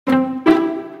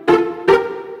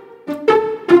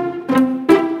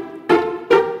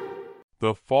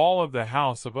The Fall of the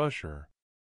House of Usher.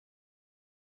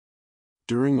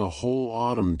 During a whole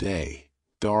autumn day,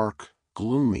 dark,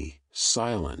 gloomy,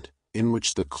 silent, in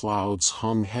which the clouds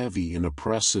hung heavy and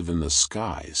oppressive in the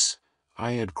skies,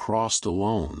 I had crossed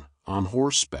alone, on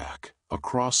horseback,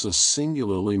 across a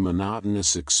singularly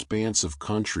monotonous expanse of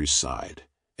countryside,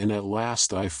 and at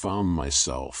last I found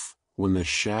myself, when the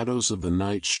shadows of the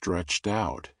night stretched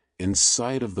out, in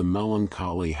sight of the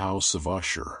melancholy house of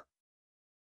Usher.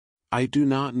 I do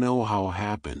not know how it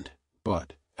happened,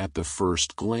 but, at the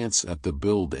first glance at the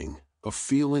building, a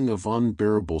feeling of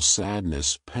unbearable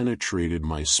sadness penetrated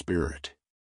my spirit.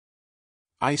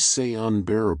 I say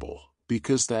unbearable,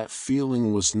 because that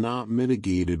feeling was not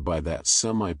mitigated by that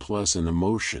semi-pleasant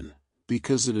emotion,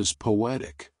 because it is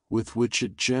poetic, with which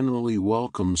it generally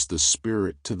welcomes the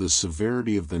spirit to the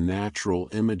severity of the natural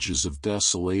images of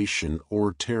desolation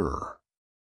or terror.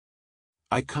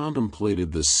 I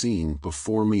contemplated the scene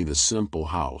before me, the simple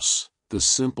house, the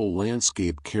simple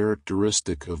landscape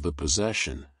characteristic of the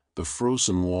possession, the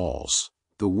frozen walls,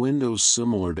 the windows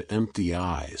similar to empty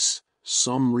eyes,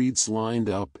 some reeds lined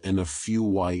up and a few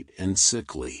white and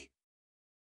sickly.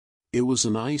 It was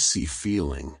an icy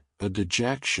feeling, a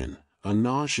dejection, a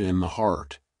nausea in the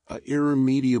heart, an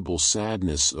irremediable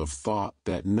sadness of thought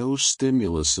that no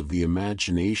stimulus of the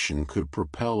imagination could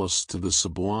propel us to the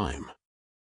sublime.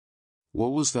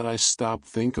 What was that I stopped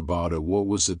to think about it? What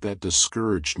was it that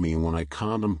discouraged me when I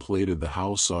contemplated the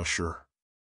house Usher?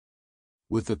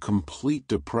 With a complete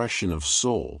depression of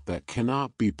soul that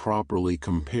cannot be properly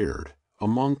compared,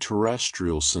 among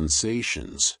terrestrial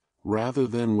sensations, rather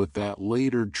than with that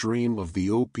later dream of the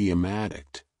opium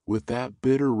addict, with that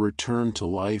bitter return to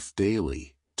life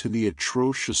daily, to the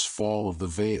atrocious fall of the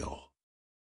veil.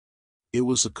 It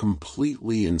was a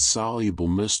completely insoluble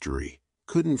mystery,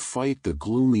 couldn't fight the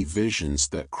gloomy visions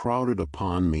that crowded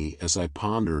upon me as I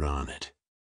pondered on it.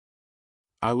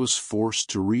 I was forced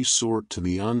to resort to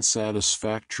the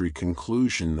unsatisfactory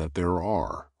conclusion that there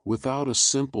are, without a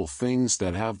simple, things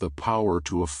that have the power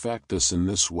to affect us in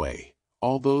this way,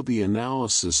 although the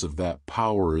analysis of that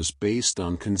power is based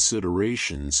on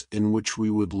considerations in which we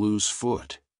would lose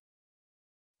foot.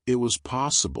 It was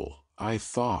possible, I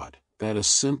thought, that a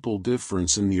simple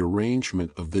difference in the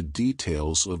arrangement of the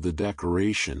details of the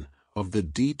decoration, of the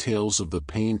details of the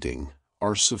painting,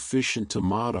 are sufficient to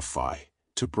modify,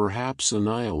 to perhaps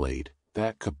annihilate,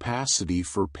 that capacity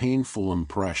for painful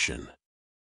impression.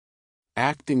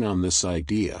 Acting on this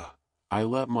idea, I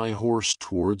led my horse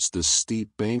towards the steep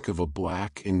bank of a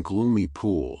black and gloomy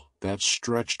pool that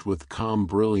stretched with calm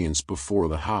brilliance before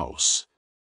the house,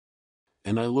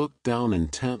 and I looked down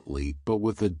intently but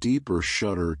with a deeper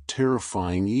shudder,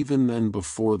 terrifying even than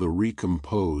before, the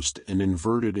recomposed and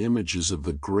inverted images of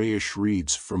the grayish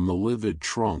reeds from the livid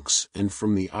trunks and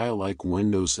from the eye-like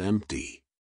windows empty.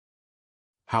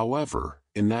 However,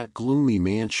 in that gloomy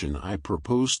mansion I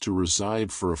proposed to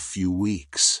reside for a few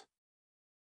weeks.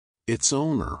 Its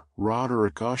owner,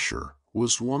 Roderick Usher,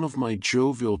 was one of my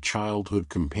jovial childhood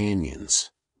companions,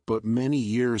 but many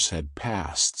years had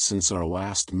passed since our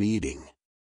last meeting.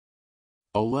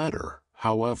 A letter,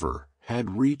 however,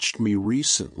 had reached me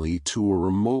recently to a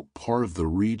remote part of the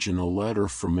region, a letter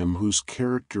from him whose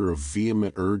character of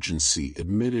vehement urgency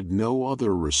admitted no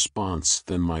other response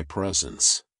than my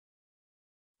presence.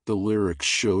 The lyrics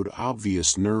showed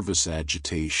obvious nervous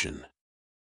agitation.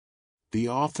 The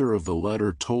author of the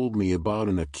letter told me about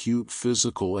an acute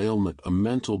physical ailment, a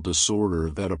mental disorder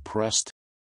that oppressed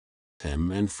him,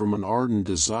 and from an ardent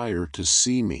desire to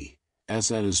see me, as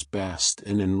at his best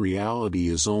and in reality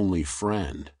his only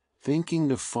friend, thinking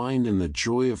to find in the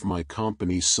joy of my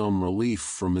company some relief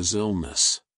from his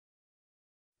illness.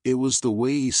 It was the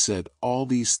way he said all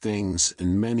these things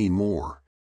and many more.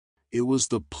 It was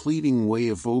the pleading way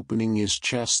of opening his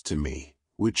chest to me,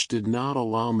 which did not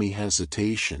allow me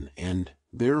hesitation, and,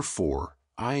 therefore,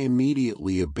 I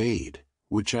immediately obeyed,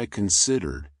 which I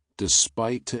considered,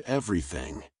 despite to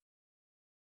everything,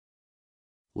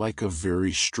 like a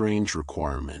very strange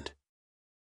requirement.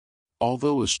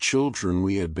 Although as children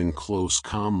we had been close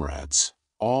comrades,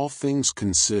 all things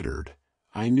considered,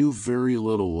 I knew very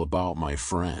little about my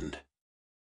friend.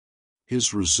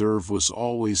 His reserve was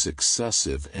always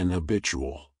excessive and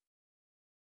habitual.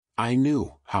 I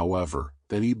knew, however,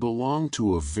 that he belonged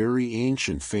to a very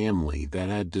ancient family that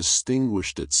had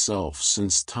distinguished itself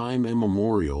since time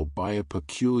immemorial by a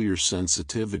peculiar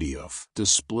sensitivity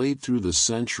displayed through the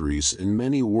centuries in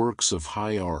many works of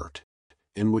high art,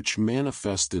 and which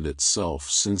manifested itself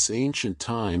since ancient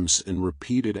times in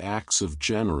repeated acts of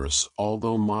generous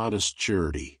although modest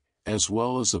charity, as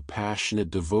well as a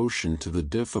passionate devotion to the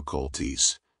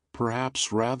difficulties,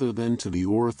 perhaps rather than to the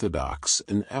orthodox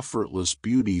and effortless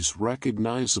beauties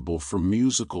recognizable from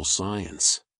musical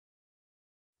science.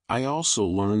 I also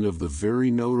learned of the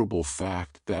very notable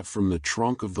fact that from the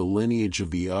trunk of the lineage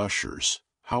of the Ushers,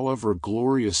 however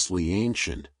gloriously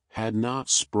ancient, had not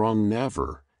sprung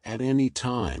never, at any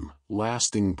time,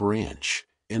 lasting branch,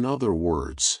 in other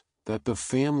words, that the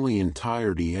family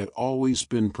entirety had always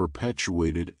been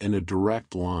perpetuated in a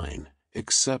direct line,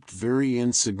 except very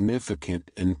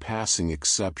insignificant and passing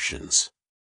exceptions.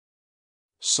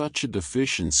 Such a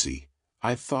deficiency,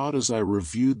 I thought as I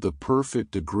reviewed the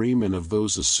perfect agreement of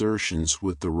those assertions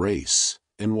with the race,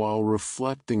 and while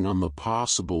reflecting on the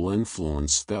possible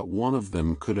influence that one of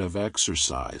them could have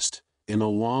exercised, in a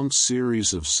long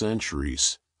series of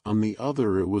centuries, on the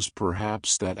other it was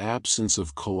perhaps that absence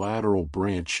of collateral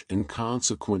branch and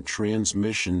consequent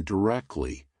transmission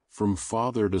directly, from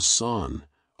father to son,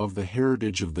 of the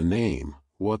heritage of the name,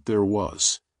 what there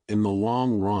was, in the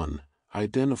long run,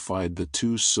 identified the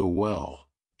two so well,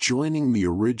 joining the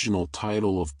original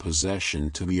title of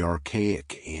possession to the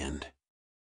archaic and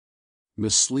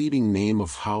misleading name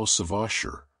of House of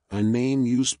Usher, a name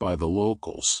used by the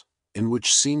locals, and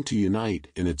which seemed to unite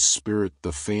in its spirit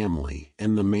the family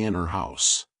and the manor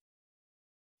house.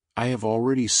 I have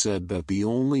already said that the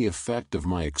only effect of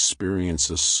my experience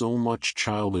of so much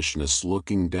childishness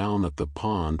looking down at the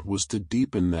pond was to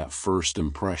deepen that first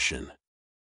impression.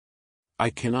 I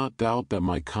cannot doubt that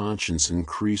my conscience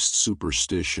increased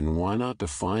superstition, why not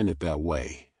define it that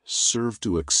way, served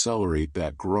to accelerate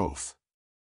that growth.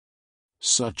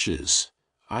 Such is,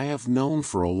 I have known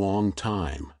for a long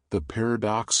time, the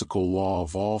paradoxical law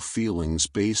of all feelings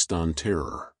based on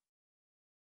terror.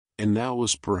 And that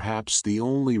was perhaps the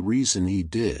only reason he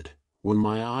did, when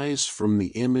my eyes from the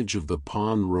image of the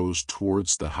pond rose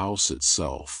towards the house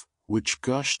itself, which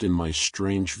gushed in my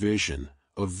strange vision,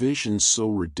 a vision so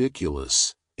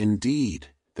ridiculous, indeed,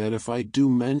 that if I do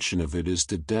mention of it is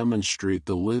to demonstrate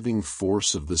the living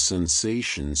force of the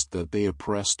sensations that they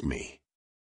oppressed me.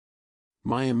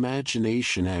 My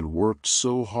imagination had worked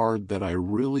so hard that I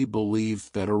really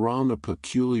believed that around a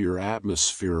peculiar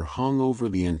atmosphere hung over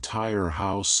the entire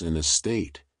house and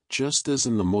estate, just as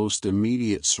in the most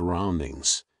immediate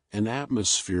surroundings, an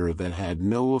atmosphere that had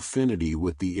no affinity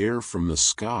with the air from the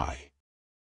sky,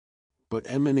 but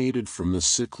emanated from the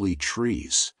sickly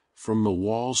trees, from the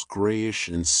wall's grayish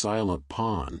and silent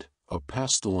pond, a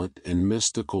pestilent and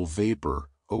mystical vapor,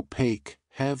 opaque,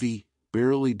 heavy,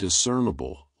 barely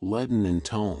discernible, leaden in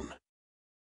tone.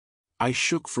 I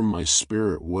shook from my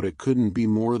spirit what it couldn't be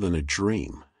more than a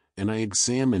dream, and I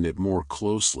examined it more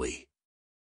closely.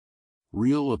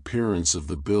 Real appearance of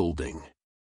the building.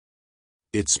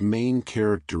 Its main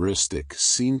characteristic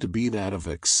seemed to be that of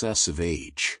excessive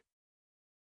age.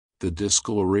 The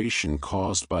discoloration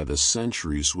caused by the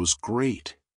centuries was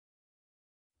great.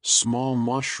 Small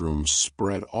mushrooms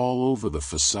spread all over the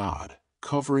facade,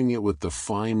 covering it with the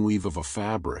fine weave of a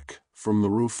fabric, from the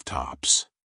rooftops.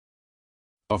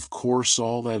 Of course,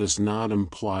 all that is not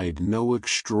implied no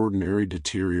extraordinary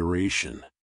deterioration.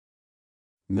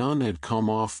 None had come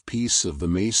off piece of the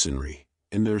masonry,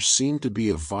 and there seemed to be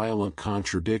a violent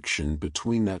contradiction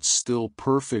between that still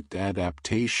perfect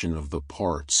adaptation of the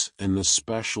parts and the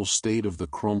special state of the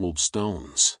crumbled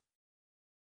stones.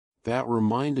 That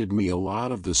reminded me a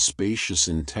lot of the spacious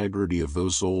integrity of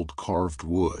those old carved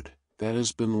wood, that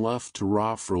has been left to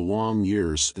rot for long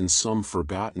years in some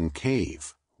forgotten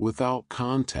cave, without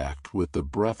contact with the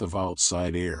breath of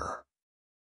outside air.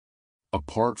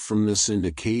 Apart from this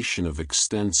indication of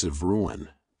extensive ruin,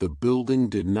 the building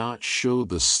did not show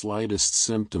the slightest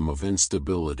symptom of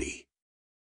instability.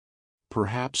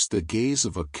 Perhaps the gaze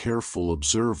of a careful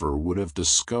observer would have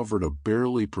discovered a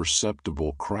barely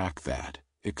perceptible crack that,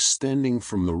 extending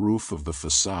from the roof of the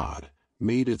facade,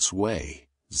 made its way,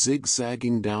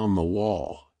 zigzagging down the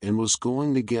wall, and was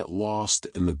going to get lost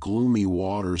in the gloomy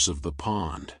waters of the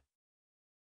pond.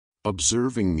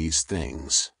 Observing these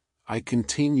things, I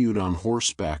continued on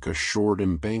horseback a short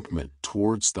embankment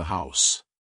towards the house.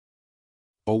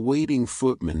 A waiting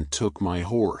footman took my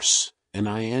horse, and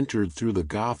I entered through the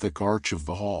Gothic arch of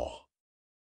the hall.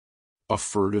 A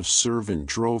furtive servant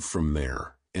drove from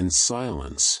there, in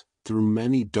silence, through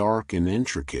many dark and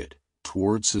intricate,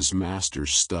 towards his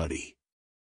master's study.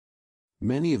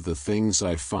 Many of the things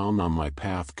I found on my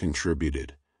path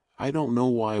contributed, I don't know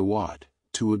why what,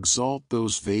 to exalt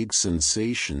those vague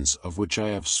sensations of which I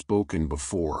have spoken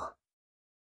before.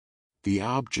 The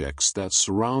objects that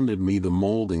surrounded me, the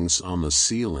moldings on the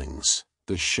ceilings,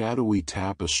 the shadowy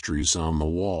tapestries on the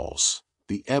walls,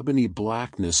 the ebony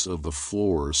blackness of the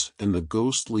floors, and the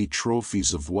ghostly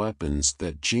trophies of weapons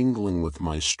that jingling with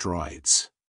my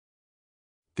strides.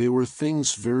 They were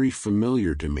things very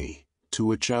familiar to me, to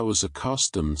which I was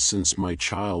accustomed since my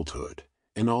childhood,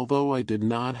 and although I did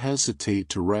not hesitate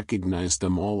to recognize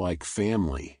them all like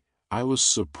family, I was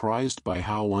surprised by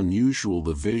how unusual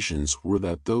the visions were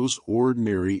that those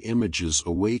ordinary images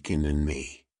awakened in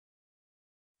me.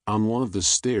 On one of the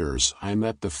stairs I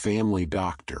met the family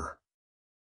doctor.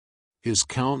 His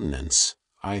countenance,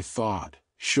 I thought,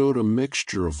 showed a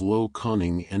mixture of low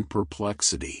cunning and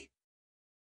perplexity.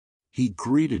 He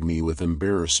greeted me with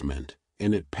embarrassment,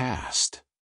 and it passed.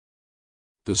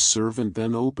 The servant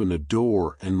then opened a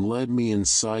door and led me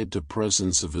inside the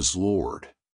presence of his lord.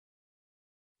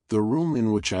 The room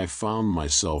in which I found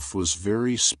myself was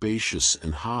very spacious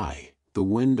and high, the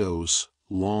windows,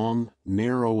 long,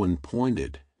 narrow and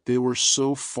pointed, they were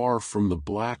so far from the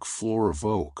black floor of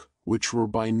oak, which were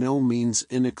by no means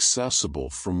inaccessible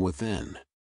from within.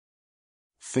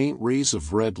 Faint rays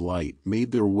of red light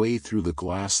made their way through the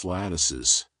glass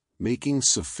lattices, making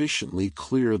sufficiently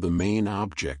clear the main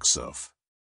objects of.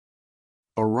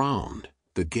 Around,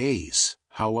 the gaze,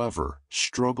 however,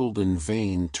 struggled in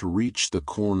vain to reach the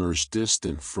corners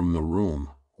distant from the room,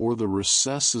 or the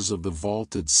recesses of the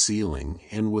vaulted ceiling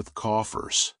and with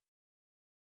coffers.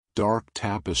 Dark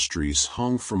tapestries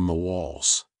hung from the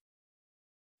walls.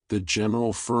 The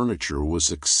general furniture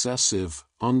was excessive,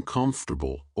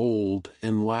 uncomfortable, old,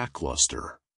 and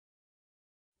lackluster.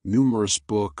 Numerous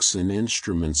books and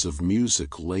instruments of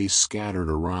music lay scattered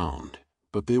around,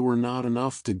 but they were not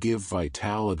enough to give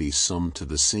vitality some to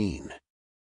the scene.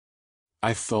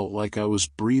 I felt like I was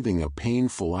breathing a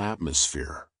painful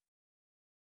atmosphere.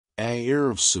 An air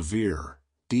of severe,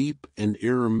 deep and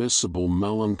irremissible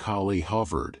melancholy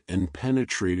hovered and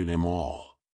penetrated them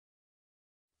all.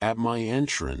 At my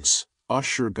entrance,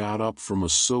 Usher got up from a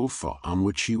sofa on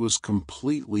which he was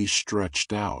completely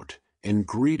stretched out, and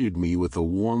greeted me with a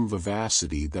warm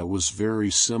vivacity that was very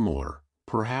similar,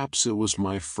 perhaps it was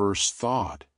my first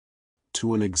thought,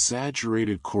 to an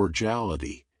exaggerated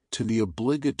cordiality, to the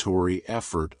obligatory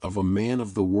effort of a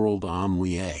man-of-the-world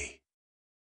ennuyé.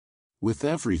 With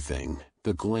everything,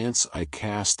 the glance I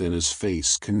cast at his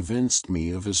face convinced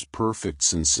me of his perfect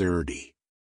sincerity.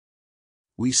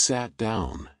 We sat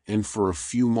down, and for a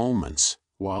few moments,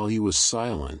 while he was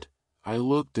silent, I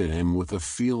looked at him with a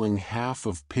feeling half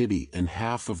of pity and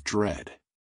half of dread.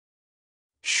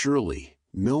 Surely,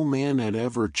 no man had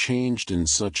ever changed in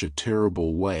such a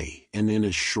terrible way and in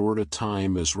as short a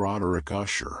time as Roderick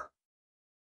Usher.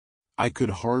 I could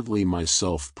hardly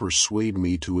myself persuade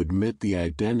me to admit the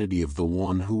identity of the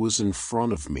one who was in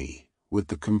front of me, with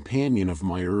the companion of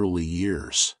my early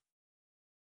years.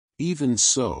 Even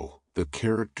so, the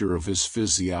character of his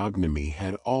physiognomy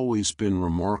had always been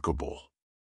remarkable.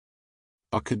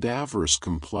 A cadaverous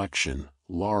complexion,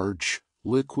 large,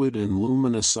 liquid and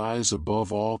luminous eyes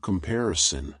above all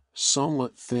comparison,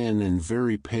 somewhat thin and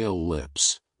very pale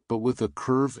lips, but with a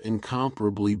curve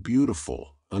incomparably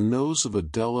beautiful, a nose of a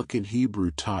delicate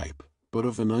Hebrew type, but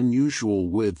of an unusual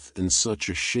width and such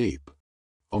a shape,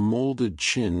 a molded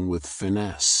chin with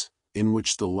finesse, in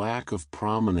which the lack of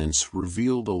prominence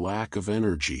revealed a lack of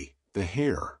energy, the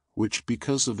hair, which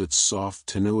because of its soft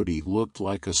tenuity looked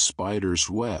like a spider's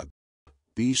web.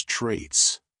 These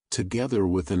traits, together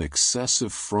with an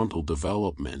excessive frontal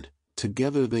development,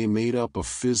 together they made up a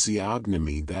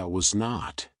physiognomy that was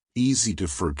not easy to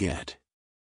forget.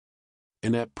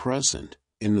 And at present,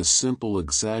 in the simple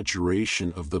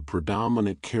exaggeration of the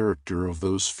predominant character of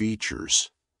those features,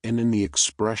 and in the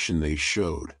expression they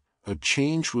showed, a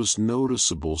change was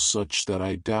noticeable such that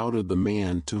I doubted the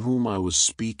man to whom I was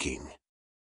speaking.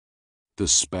 The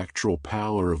spectral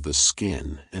pallor of the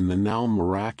skin and the now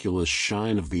miraculous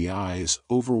shine of the eyes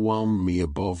overwhelmed me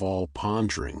above all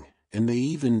pondering, and they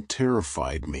even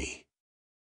terrified me.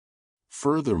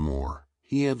 Furthermore,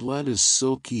 he had let his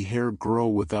silky hair grow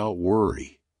without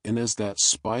worry, and as that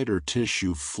spider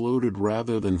tissue floated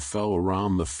rather than fell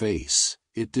around the face,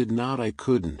 it did not I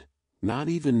couldn't, not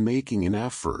even making an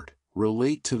effort,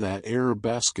 relate to that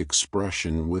arabesque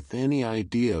expression with any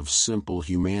idea of simple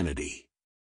humanity.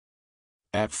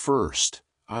 At first,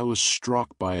 I was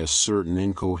struck by a certain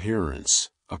incoherence,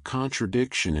 a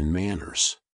contradiction in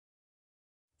manners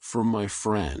from my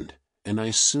friend, and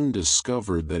I soon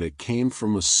discovered that it came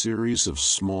from a series of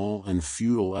small and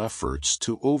futile efforts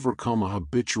to overcome a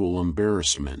habitual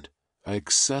embarrassment, an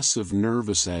excessive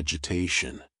nervous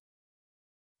agitation.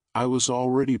 I was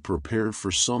already prepared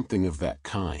for something of that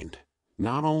kind,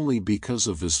 not only because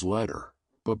of his letter,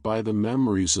 but by the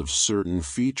memories of certain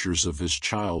features of his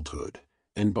childhood,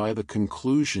 and by the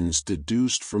conclusions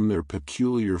deduced from their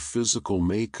peculiar physical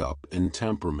makeup and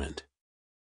temperament.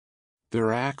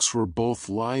 Their acts were both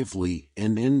lively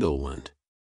and indolent,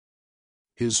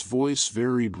 His voice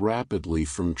varied rapidly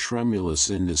from tremulous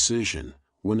indecision,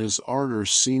 when his ardor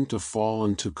seemed to fall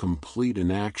into complete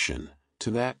inaction,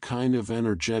 to that kind of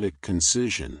energetic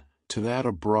concision, to that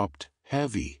abrupt,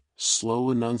 heavy, slow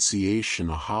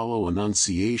enunciation, a hollow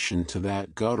enunciation, to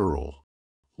that guttural,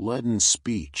 leaden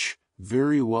speech,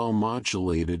 very well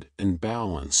modulated and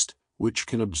balanced, which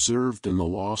can be observed in the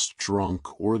lost drunk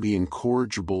or the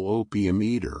incorrigible opium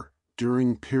eater,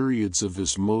 during periods of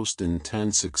his most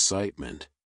intense excitement.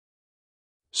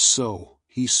 So,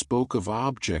 he spoke of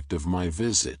object of my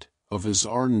visit, of his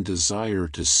ardent desire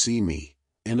to see me,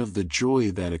 and of the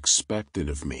joy that expected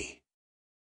of me.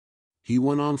 He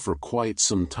went on for quite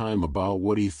some time about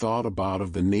what he thought about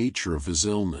of the nature of his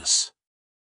illness.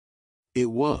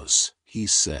 It was, he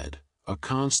said, a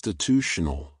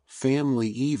constitutional, family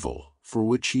evil, for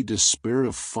which he despaired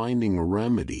of finding a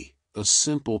remedy, a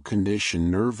simple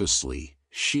condition. Nervously,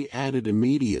 she added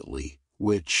immediately,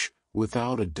 which,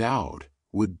 without a doubt,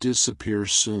 would disappear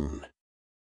soon.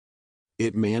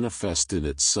 It manifested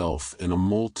itself in a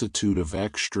multitude of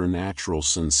extra-natural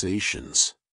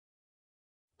sensations.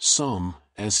 Some,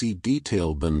 as he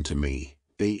detailed them to me,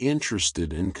 they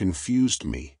interested and confused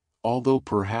me, although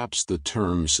perhaps the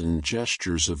terms and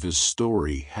gestures of his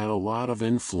story had a lot of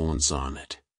influence on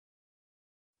it.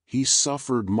 He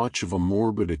suffered much of a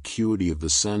morbid acuity of the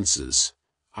senses.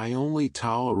 I only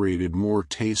tolerated more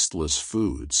tasteless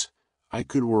foods. I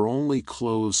could wear only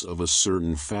clothes of a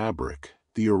certain fabric.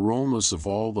 The aromas of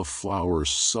all the flowers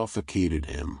suffocated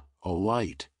him. A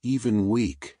light, even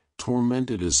weak,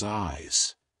 tormented his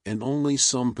eyes, and only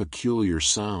some peculiar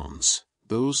sounds,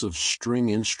 those of string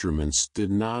instruments,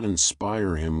 did not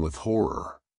inspire him with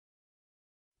horror.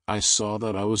 I saw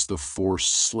that I was the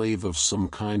forced slave of some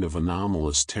kind of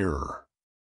anomalous terror.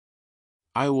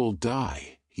 "I will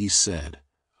die," he said.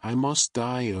 "I must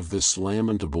die of this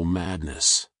lamentable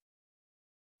madness.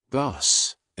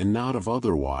 Thus, and not of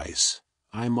otherwise,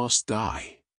 I must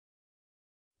die.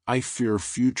 I fear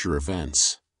future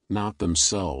events, not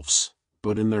themselves,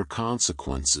 but in their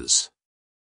consequences.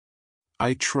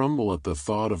 I tremble at the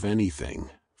thought of anything,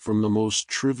 from the most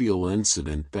trivial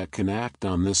incident, that can act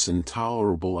on this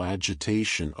intolerable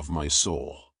agitation of my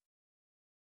soul.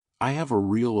 I have a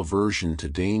real aversion to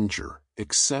danger,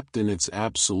 except in its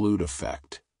absolute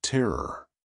effect, terror.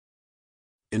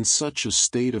 In such a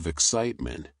state of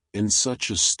excitement, in such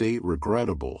a state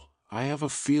regrettable, I have a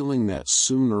feeling that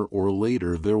sooner or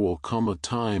later there will come a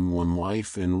time when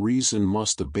life and reason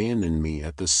must abandon me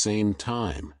at the same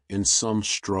time, in some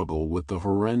struggle with the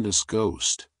horrendous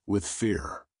ghost, with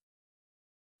fear."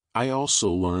 I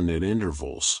also learned at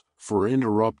intervals, for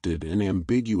interrupted and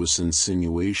ambiguous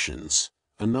insinuations,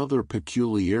 another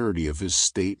peculiarity of his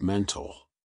state mental.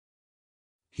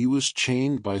 He was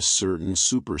chained by certain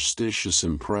superstitious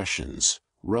impressions,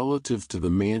 relative to the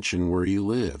mansion where he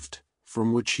lived,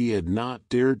 from which he had not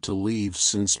dared to leave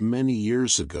since many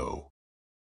years ago,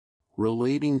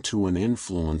 relating to an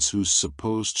influence whose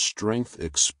supposed strength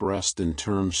expressed in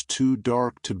terms too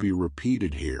dark to be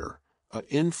repeated here, an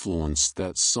influence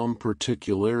that some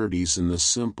particularities in the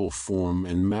simple form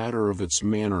and matter of its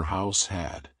manor house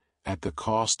had, at the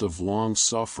cost of long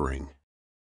suffering,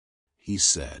 he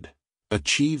said,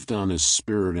 achieved on his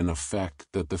spirit an effect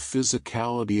that the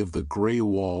physicality of the gray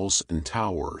walls and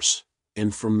towers,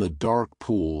 and from the dark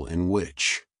pool in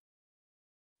which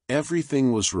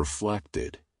everything was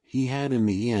reflected, he had in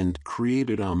the end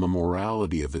created on the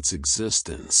morality of its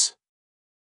existence.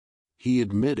 He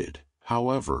admitted,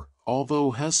 however,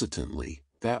 although hesitantly,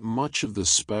 that much of the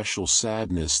special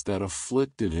sadness that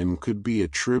afflicted him could be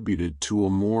attributed to a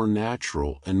more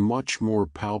natural and much more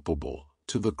palpable,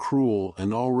 to the cruel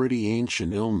and already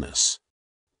ancient illness,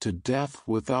 to death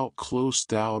without close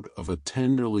doubt of a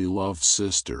tenderly loved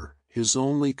sister, his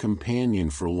only companion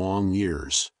for long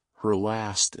years, her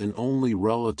last and only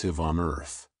relative on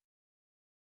earth.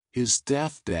 His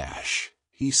death,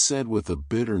 he said with a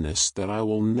bitterness that I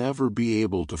will never be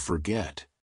able to forget.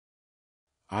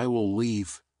 I will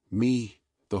leave, me,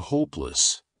 the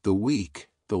hopeless, the weak,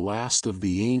 the last of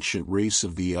the ancient race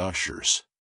of the Ushers.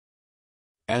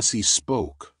 As he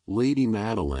spoke, Lady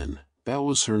Madeline, that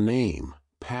was her name,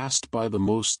 passed by the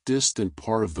most distant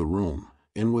part of the room,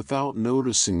 and without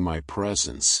noticing my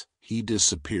presence, he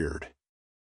disappeared.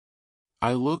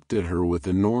 I looked at her with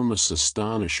enormous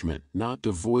astonishment, not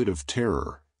devoid of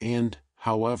terror, and,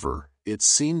 however, it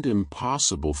seemed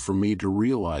impossible for me to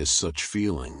realize such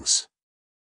feelings.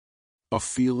 A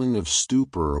feeling of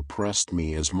stupor oppressed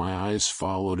me as my eyes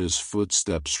followed his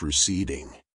footsteps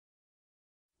receding.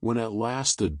 When at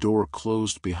last a door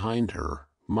closed behind her,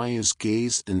 my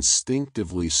gaze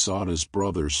instinctively sought his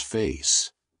brother's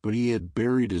face, but he had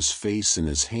buried his face in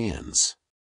his hands,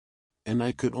 and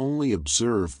I could only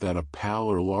observe that a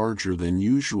pallor larger than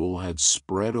usual had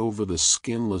spread over the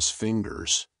skinless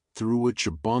fingers, through which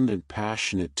abundant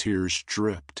passionate tears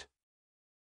dripped.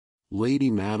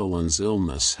 Lady Madeline's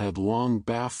illness had long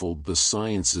baffled the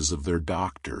sciences of their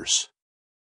doctors.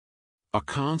 A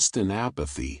constant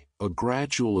apathy, a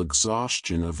gradual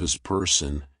exhaustion of his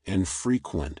person, and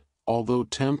frequent, although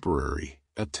temporary,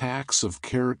 attacks of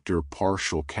character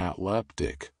partial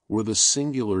cataleptic, were the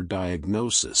singular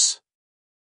diagnosis.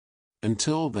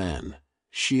 Until then,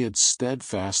 she had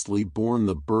steadfastly borne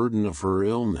the burden of her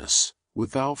illness,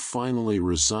 without finally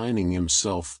resigning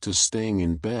himself to staying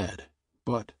in bed,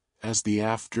 but, as the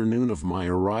afternoon of my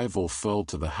arrival fell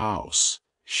to the house,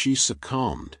 she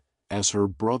succumbed, as her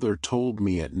brother told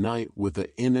me at night with an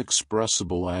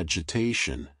inexpressible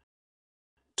agitation,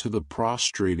 to the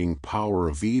prostrating power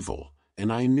of evil,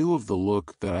 and I knew of the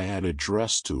look that I had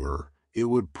addressed to her, it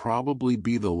would probably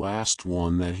be the last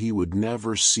one that he would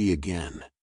never see again.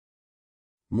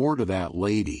 More to that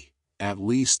lady, at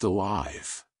least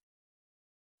alive.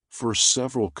 For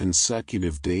several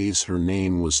consecutive days her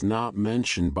name was not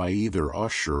mentioned by either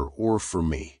Usher or for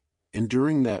me, and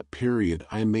during that period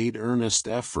I made earnest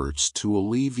efforts to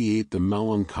alleviate the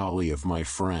melancholy of my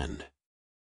friend.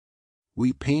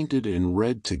 We painted and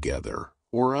read together,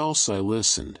 or else I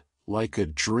listened, like a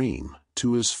dream,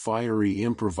 to his fiery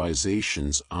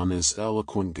improvisations on his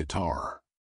eloquent guitar.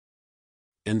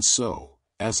 And so,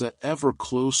 as an ever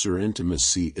closer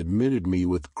intimacy admitted me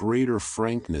with greater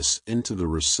frankness into the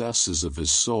recesses of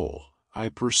his soul, I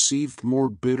perceived more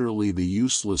bitterly the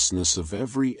uselessness of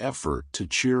every effort to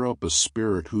cheer up a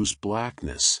spirit whose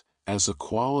blackness, as a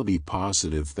quality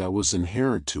positive that was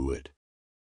inherent to it,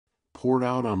 poured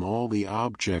out on all the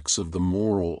objects of the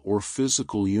moral or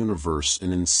physical universe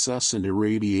an incessant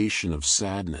irradiation of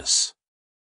sadness.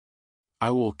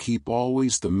 I will keep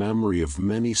always the memory of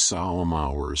many solemn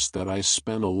hours that I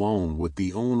spent alone with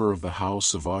the owner of the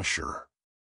house of Usher.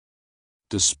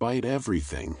 Despite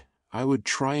everything, I would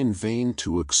try in vain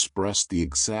to express the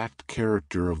exact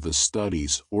character of the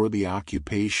studies or the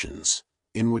occupations,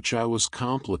 in which I was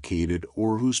complicated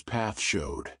or whose path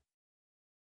showed.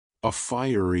 A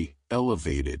fiery,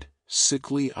 elevated,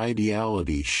 sickly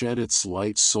ideality shed its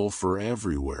light sulphur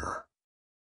everywhere.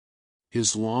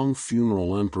 His long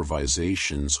funeral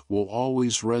improvisations will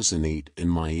always resonate in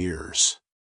my ears.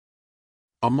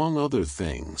 Among other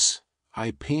things,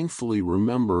 I painfully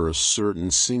remember a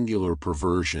certain singular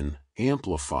perversion,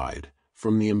 amplified,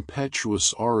 from the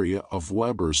impetuous aria of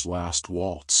Weber's Last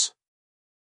Waltz.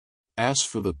 As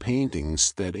for the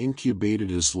paintings that incubated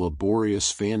his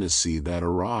laborious fantasy that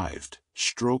arrived,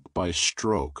 stroke by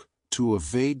stroke, to a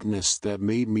vagueness that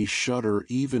made me shudder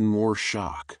even more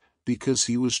shock, because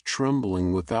he was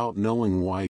trembling without knowing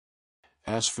why.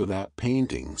 As for that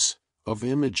paintings, of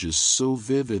images so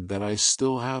vivid that I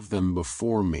still have them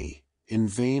before me, in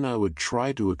vain I would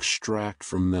try to extract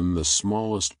from them the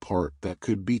smallest part that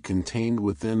could be contained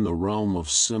within the realm of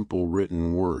simple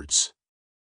written words.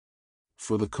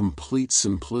 For the complete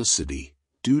simplicity,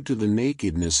 due to the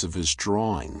nakedness of his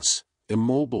drawings,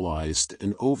 immobilized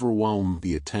and overwhelmed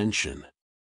the attention.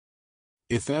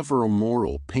 If ever a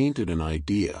mortal painted an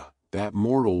idea, that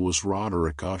mortal was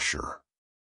Roderick Usher.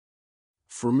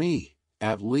 For me,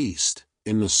 at least,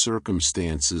 in the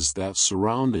circumstances that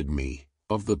surrounded me,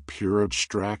 of the pure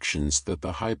abstractions that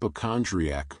the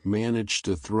hypochondriac managed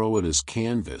to throw at his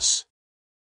canvas,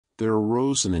 there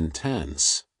arose an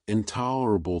intense,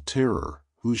 intolerable terror,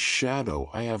 whose shadow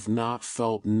I have not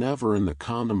felt never in the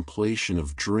contemplation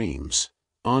of dreams,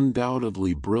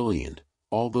 undoubtedly brilliant,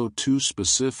 although too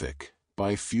specific,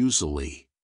 by Fuseli.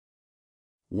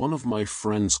 One of my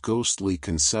friend's ghostly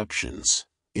conceptions,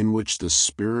 in which the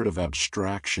spirit of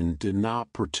abstraction did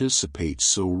not participate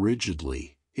so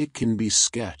rigidly, it can be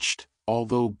sketched,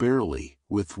 although barely,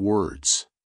 with words.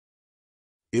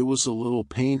 It was a little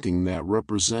painting that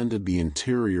represented the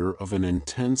interior of an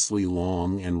intensely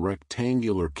long and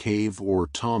rectangular cave or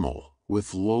tunnel,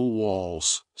 with low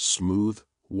walls, smooth,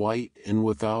 white and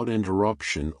without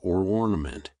interruption or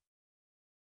ornament.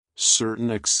 Certain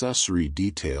accessory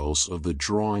details of the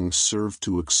drawing serve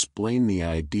to explain the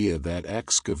idea that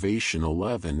excavation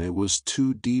 11 it was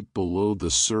too deep below the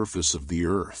surface of the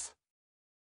earth.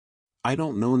 I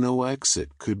don't know, no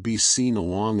exit could be seen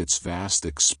along its vast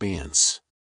expanse.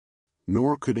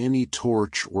 Nor could any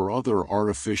torch or other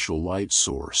artificial light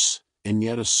source, and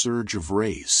yet a surge of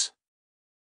rays.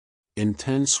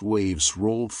 Intense waves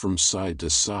rolled from side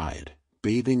to side,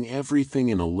 bathing everything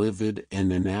in a livid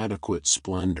and inadequate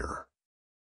splendor.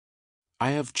 I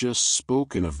have just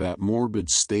spoken of that morbid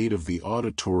state of the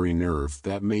auditory nerve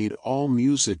that made all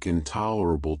music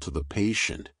intolerable to the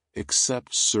patient,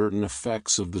 except certain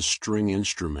effects of the string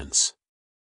instruments.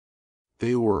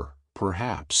 They were,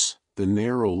 perhaps, the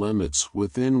narrow limits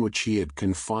within which he had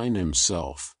confined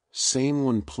himself, same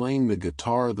when playing the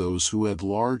guitar those who had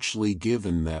largely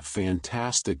given that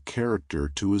fantastic character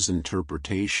to his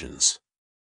interpretations.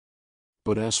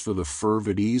 But as for the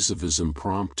fervid ease of his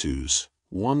impromptus,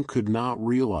 one could not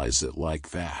realize it like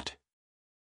that.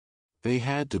 They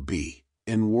had to be,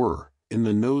 and were, in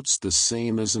the notes the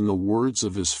same as in the words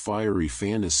of his fiery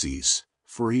fantasies,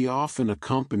 for he often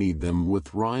accompanied them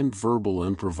with rhymed verbal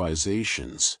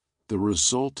improvisations, the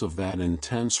result of that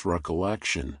intense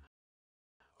recollection,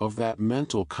 of that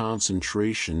mental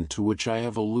concentration to which I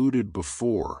have alluded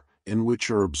before, and which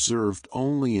are observed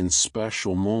only in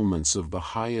special moments of the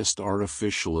highest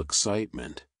artificial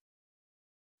excitement.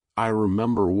 I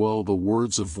remember well the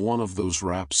words of one of those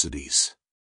rhapsodies.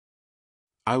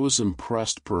 I was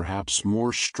impressed perhaps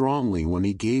more strongly when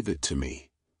he gave it to me,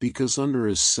 because under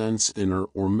his sense inner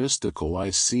or mystical I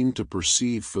seemed to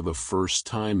perceive for the first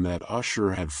time that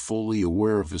Usher had fully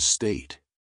aware of his state.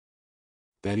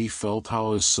 That he felt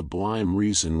how his sublime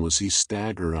reason was he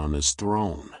staggered on his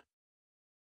throne.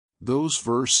 Those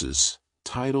verses,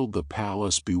 titled The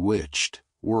Palace Bewitched,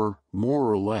 were,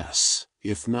 more or less,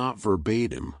 if not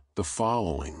verbatim, the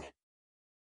following.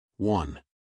 1.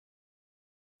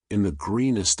 In the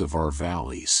greenest of our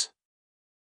valleys,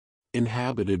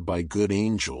 inhabited by good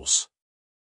angels,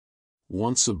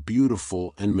 once a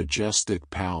beautiful and majestic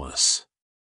palace.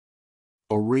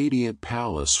 A radiant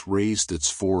palace raised its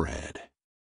forehead.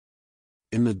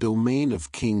 In the domain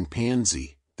of King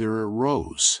Pansy, there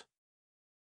arose.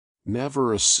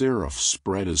 Never a seraph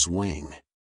spread his wing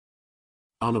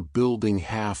on a building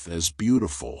half as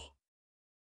beautiful.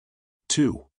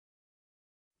 2.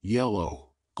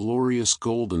 Yellow, glorious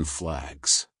golden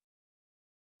flags.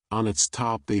 On its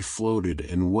top they floated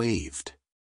and waved.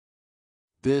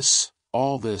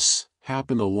 All this,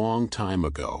 happened a long time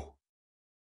ago.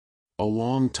 A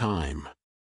long time.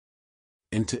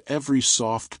 And to every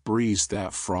soft breeze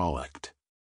that frolicked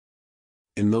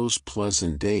in those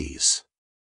pleasant days,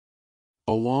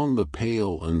 along the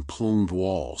pale and plumed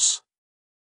walls,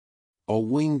 a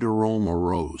winged aroma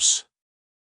rose.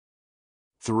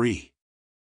 3.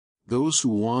 Those who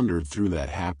wandered through that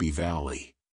happy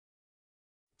valley,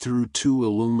 through 2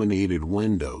 illuminated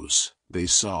windows, they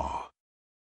saw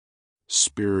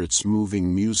spirits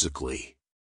moving musically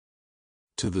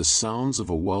to the sounds of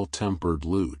a well-tempered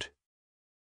lute,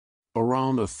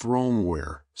 around a throne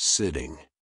where, sitting,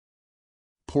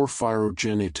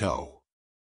 Porphyrogenito,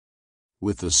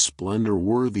 with a splendor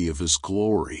worthy of his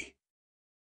glory,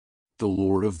 the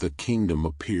Lord of the kingdom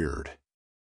appeared.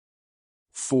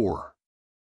 4.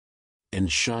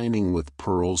 And shining with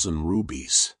pearls and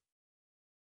rubies,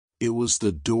 it was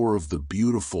the door of the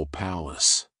beautiful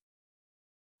palace,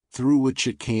 through which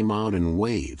it came out in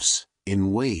waves,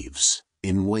 in waves,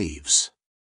 in waves,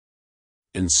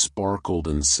 and sparkled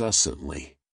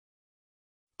incessantly.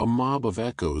 A mob of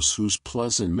echoes whose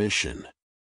pleasant mission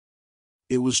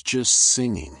it was just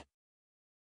singing,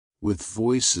 with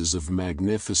voices of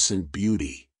magnificent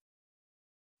beauty,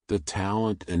 the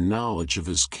talent and knowledge of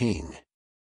his king.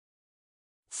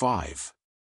 5.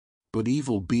 But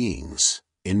evil beings,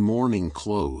 in mourning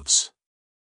clothes,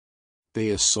 they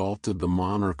assaulted the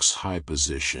monarch's high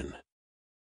position.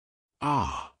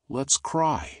 Ah, let's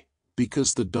cry,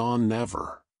 because the dawn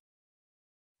never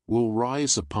will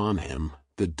rise upon him,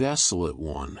 the desolate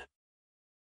one,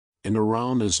 and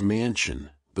around his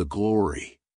mansion, the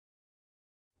glory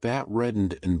that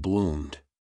reddened and bloomed.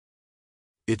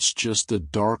 It's just a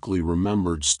darkly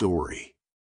remembered story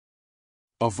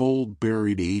of old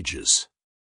buried ages.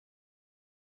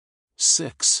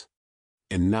 6.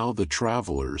 And now the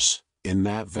travelers, in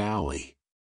that valley,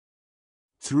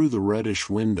 through the reddish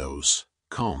windows,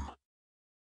 come.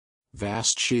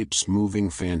 Vast shapes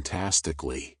moving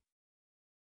fantastically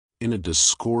in a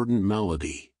discordant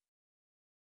melody,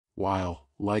 while,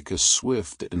 like a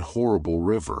swift and horrible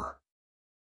river,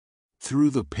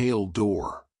 through the pale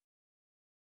door,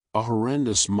 a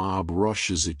horrendous mob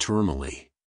rushes eternally,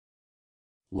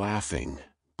 laughing,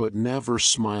 but never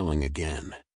smiling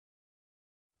again.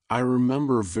 I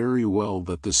remember very well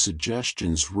that the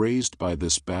suggestions raised by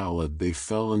this ballad they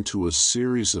fell into a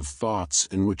series of thoughts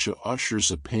in which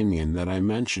Usher's opinion that I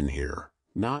mention here,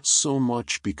 not so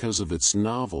much because of its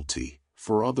novelty,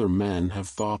 for other men have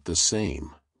thought the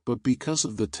same, but because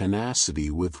of the tenacity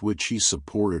with which he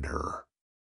supported her.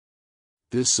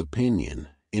 This opinion,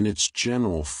 in its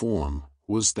general form,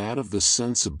 was that of the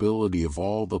sensibility of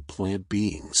all the plant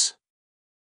beings.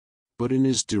 But in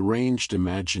his deranged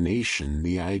imagination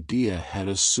the idea had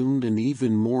assumed an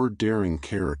even more daring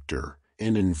character,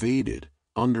 and invaded,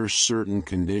 under certain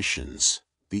conditions,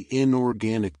 the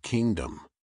inorganic kingdom.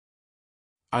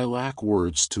 I lack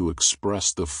words to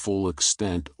express the full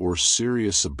extent or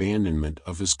serious abandonment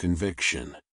of his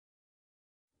conviction.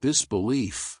 This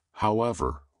belief,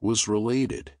 however, was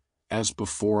related, as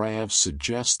before I have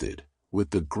suggested,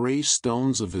 with the gray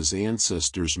stones of his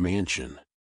ancestors' mansion.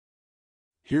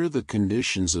 Here the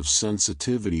conditions of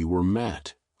sensitivity were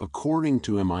met, according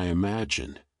to him I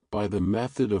imagined, by the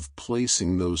method of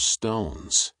placing those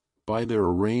stones, by their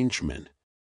arrangement,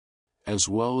 as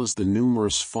well as the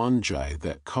numerous fungi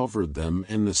that covered them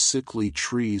and the sickly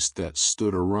trees that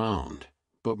stood around,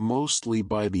 but mostly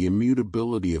by the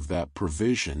immutability of that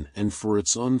provision and for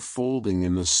its unfolding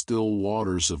in the still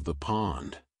waters of the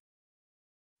pond.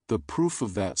 The proof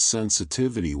of that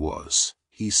sensitivity was,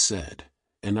 he said,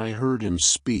 and I heard him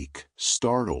speak,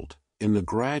 startled, in the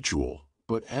gradual,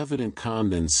 but evident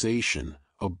condensation,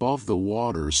 above the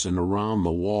waters and around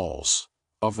the walls,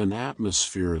 of an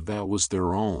atmosphere that was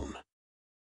their own.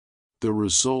 The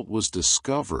result was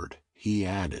discovered, he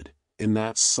added, in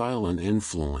that silent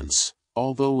influence,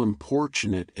 although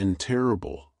importunate and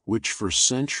terrible, which for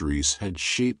centuries had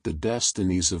shaped the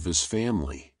destinies of his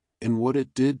family, and what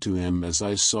it did to him as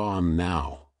I saw him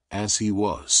now, as he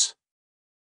was.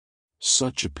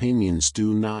 Such opinions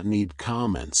do not need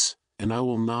comments, and I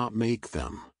will not make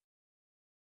them.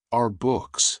 Our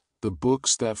books, the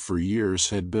books that for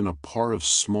years had been a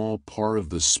small part of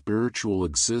the spiritual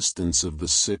existence of the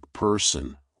sick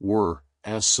person, were,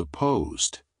 as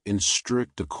supposed, in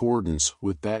strict accordance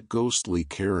with that ghostly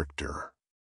character.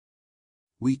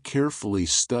 We carefully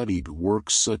studied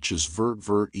works such as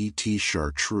Vert et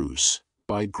Chartreuse,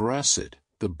 by Gresset,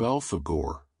 the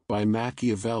Belphegor, by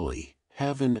Machiavelli,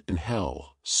 Heaven and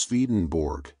Hell,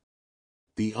 Swedenborg,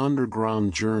 The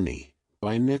Underground Journey,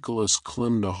 by Nicholas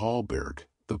Klim de Hallberg,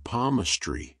 The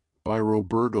Palmistry, by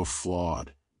Roberto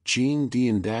Flawed, Jean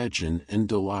d'Indagen and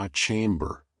de la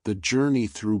Chambre, The Journey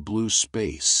Through Blue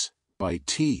Space, by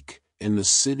Tieck, and The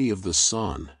City of the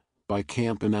Sun, by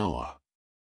Campanella.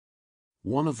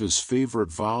 One of his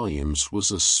favorite volumes was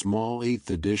a small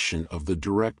 8th edition of the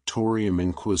Directorium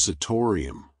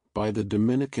Inquisitorium, by the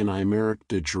Dominican Aymeric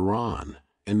de Giron,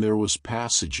 and there was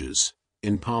passages,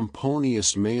 in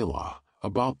Pomponius Mela,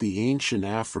 about the ancient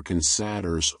African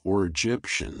satyrs or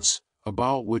Egyptians,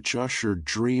 about which Usher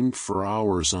dreamed for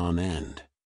hours on end.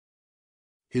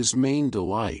 His main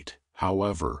delight,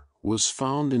 however, was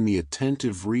found in the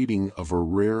attentive reading of a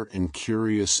rare and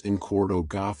curious in-quarto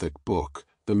Gothic book,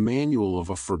 the Manual of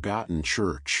a Forgotten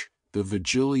Church, the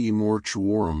Vigiliae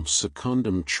Mortuorum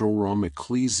Secundum Chorum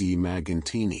Ecclesiae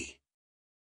Magentini.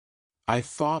 I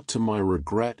thought to my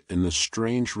regret in the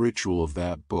strange ritual of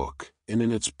that book, and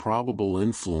in its probable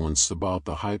influence about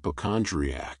the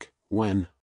hypochondriac, when,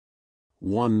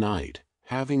 one night,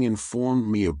 having informed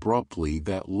me abruptly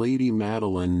that Lady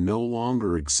Madeline no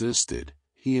longer existed,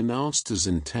 he announced his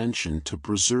intention to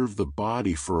preserve the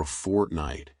body for a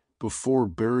fortnight, before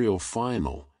burial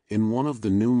final, in one of the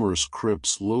numerous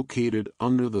crypts located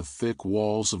under the thick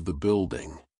walls of the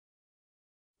building.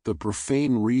 The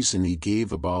profane reason he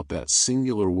gave about that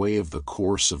singular way of the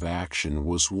course of action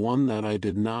was one that I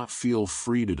did not feel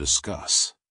free to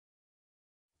discuss.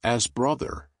 As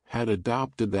brother had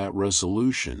adopted that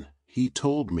resolution, he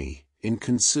told me, in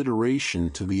consideration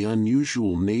to the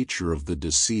unusual nature of the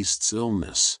deceased's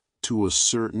illness, to a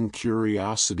certain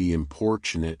curiosity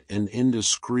importunate and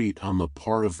indiscreet on the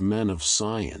part of men of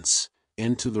science,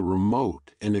 and to the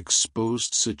remote and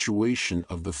exposed situation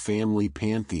of the family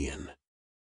pantheon.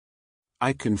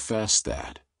 I confess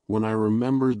that, when I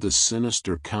remembered the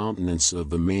sinister countenance of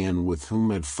the man with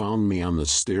whom had found me on the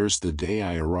stairs the day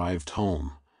I arrived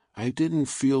home, I didn't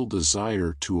feel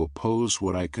desire to oppose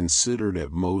what I considered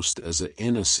at most as an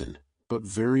innocent, but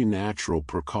very natural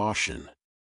precaution.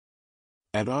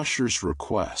 At Usher's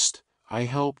request, I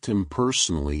helped him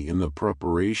personally in the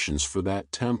preparations for that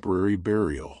temporary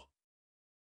burial.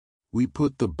 We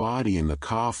put the body in the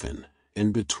coffin,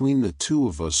 and between the two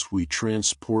of us we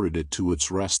transported it to its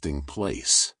resting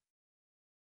place.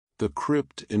 The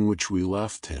crypt in which we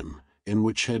left him, and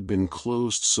which had been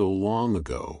closed so long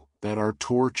ago, that our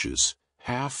torches,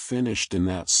 half finished in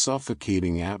that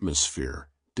suffocating atmosphere,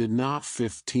 did not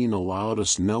allowed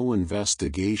us no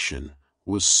investigation,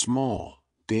 was small,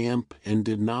 damp and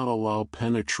did not allow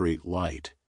penetrate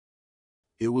light.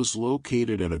 It was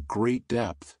located at a great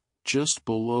depth, just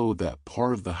below that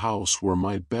part of the house where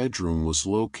my bedroom was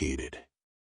located.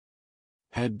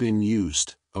 Had been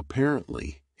used,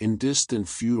 apparently, in distant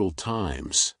feudal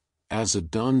times, as a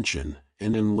dungeon,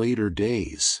 and in later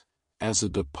days, as a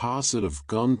deposit of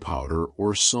gunpowder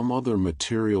or some other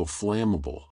material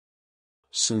flammable,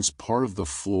 since part of the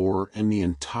floor and the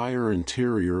entire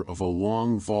interior of a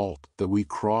long vault that we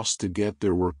crossed to get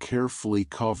there were carefully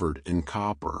covered in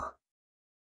copper.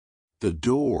 The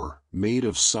door, made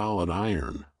of solid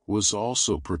iron, was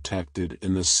also protected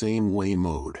in the same way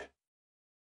mode.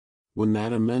 When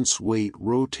that immense weight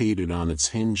rotated on its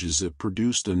hinges, it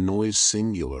produced a noise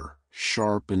singular,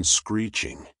 sharp and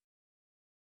screeching.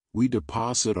 We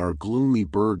deposit our gloomy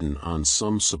burden on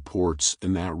some supports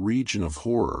in that region of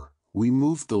horror. We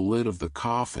moved the lid of the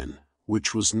coffin,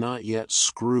 which was not yet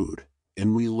screwed,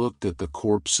 and we looked at the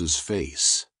corpse's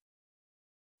face.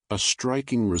 A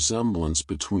striking resemblance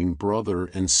between brother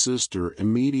and sister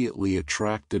immediately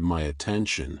attracted my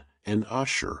attention, and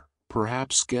Usher,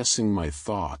 perhaps guessing my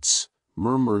thoughts,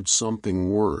 murmured something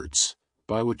words,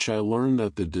 by which I learned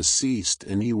that the deceased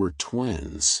and he were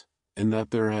twins, and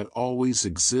that there had always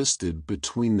existed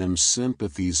between them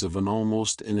sympathies of an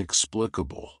almost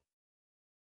inexplicable.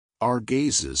 Our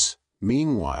gazes,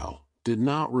 meanwhile, did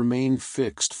not remain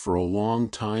fixed for a long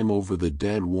time over the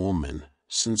dead woman,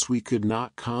 since we could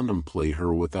not contemplate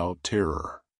her without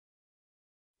terror.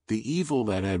 The evil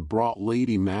that had brought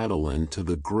Lady Madeline to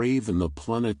the grave in the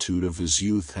plenitude of his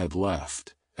youth had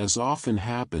left, as often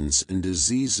happens in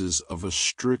diseases of a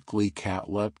strictly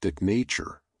cataleptic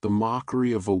nature, the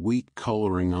mockery of a weak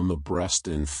coloring on the breast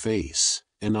and face,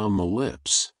 and on the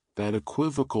lips, that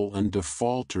equivocal and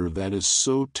defaulter that is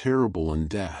so terrible in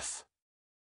death.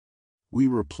 We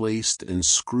replaced and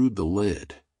screwed the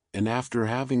lid, and after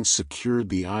having secured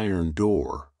the iron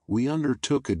door, we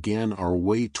undertook again our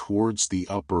way towards the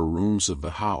upper rooms of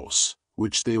the house,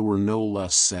 which they were no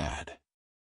less sad.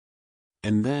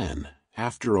 And then,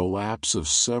 after a lapse of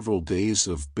several days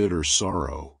of bitter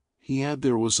sorrow,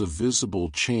 there was a visible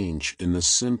change in the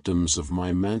symptoms of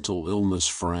my mental illness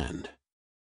friend.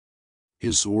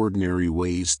 His ordinary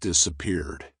ways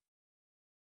disappeared.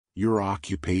 Your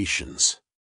occupations,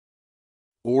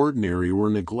 ordinary, were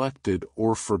neglected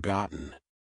or forgotten.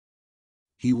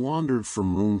 He wandered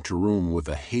from room to room with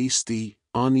a hasty,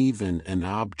 uneven and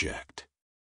abject.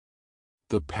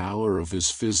 The pallor of his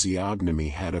physiognomy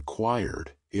had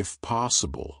acquired, if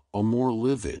possible, a more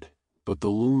livid, but the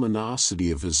luminosity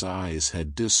of his eyes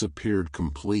had disappeared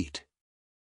complete.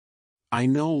 I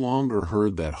no longer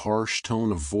heard that harsh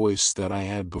tone of voice that I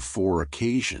had before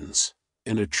occasions,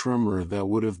 and a tremor that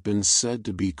would have been said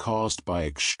to be caused by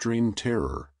extreme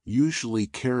terror usually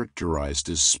characterized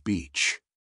his speech.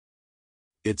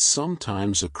 It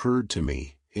sometimes occurred to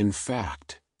me, in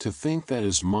fact, to think that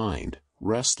his mind,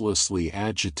 restlessly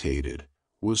agitated,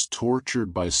 was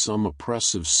tortured by some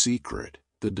oppressive secret,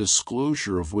 the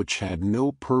disclosure of which had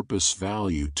no purpose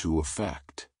value to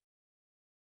effect.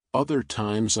 Other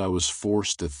times I was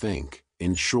forced to think,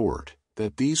 in short,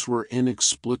 that these were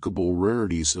inexplicable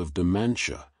rarities of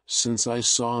dementia, since I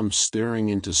saw him staring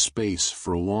into space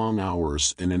for long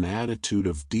hours in an attitude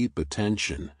of deep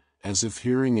attention, as if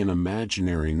hearing an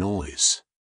imaginary noise.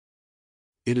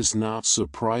 It is not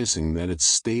surprising that its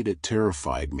state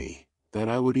terrified me, that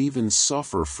I would even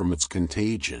suffer from its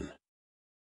contagion.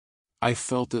 I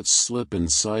felt it slip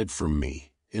inside from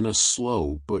me, in a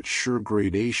slow but sure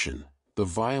gradation, the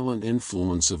violent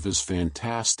influence of his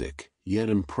fantastic, yet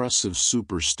impressive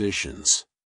superstitions.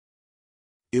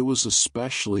 It was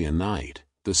especially a night,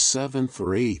 the 7th or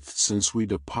 8th since we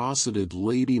deposited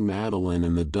Lady Madeline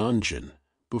in the dungeon,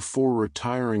 before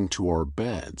retiring to our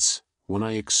beds, when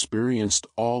I experienced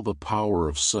all the power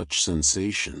of such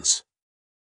sensations.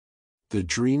 The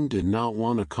dream did not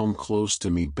want to come close to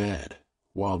me bed,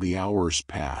 while the hours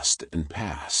passed and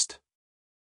passed.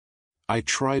 I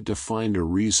tried to find a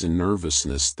reason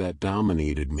nervousness that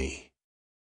dominated me.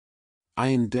 I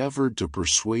endeavored to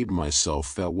persuade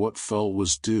myself that what felt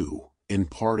was due, in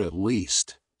part at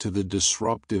least, to the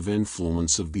disruptive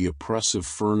influence of the oppressive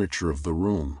furniture of the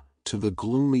room, to the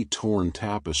gloomy torn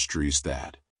tapestries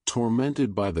that,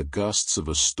 tormented by the gusts of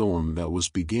a storm that was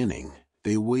beginning,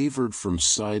 they wavered from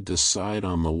side to side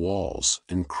on the walls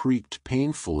and creaked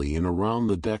painfully in around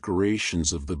the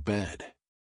decorations of the bed.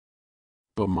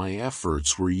 But my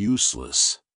efforts were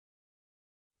useless.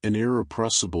 An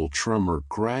irrepressible tremor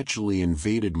gradually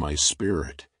invaded my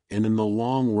spirit, and in the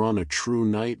long run a true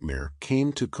nightmare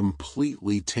came to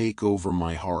completely take over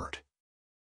my heart.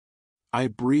 I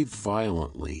breathed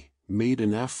violently, made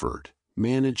an effort,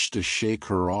 managed to shake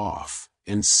her off,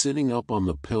 and sitting up on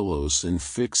the pillows and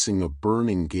fixing a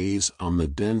burning gaze on the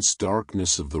dense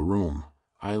darkness of the room,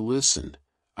 I listened.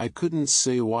 I couldn't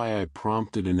say why I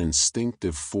prompted an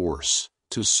instinctive force,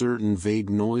 to certain vague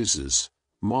noises,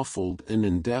 muffled and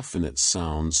indefinite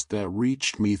sounds that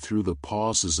reached me through the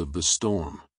pauses of the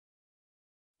storm.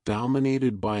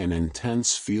 Dominated by an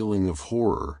intense feeling of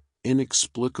horror,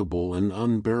 inexplicable and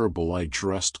unbearable, I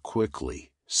dressed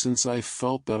quickly, since I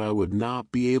felt that I would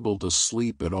not be able to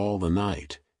sleep at all the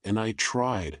night, and I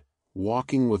tried,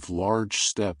 walking with large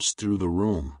steps through the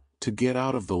room, to get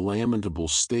out of the lamentable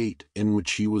state in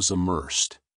which he was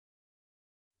immersed.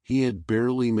 He had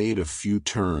barely made a few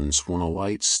turns when a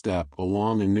light step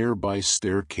along a nearby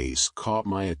staircase caught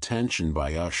my attention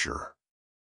by Usher.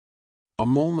 A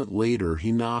moment later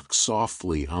he knocked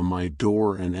softly on my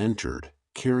door and entered,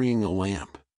 carrying a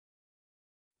lamp.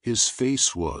 His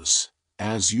face was,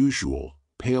 as usual,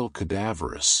 pale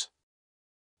cadaverous.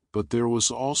 But there was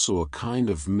also a kind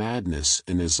of madness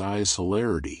in his eyes,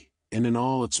 hilarity, and in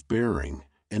all its bearing,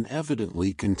 and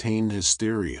evidently contained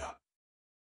hysteria.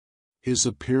 His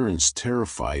appearance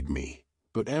terrified me,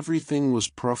 but everything was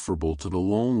preferable to the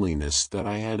loneliness that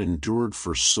I had endured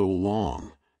for so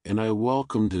long, and I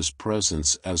welcomed his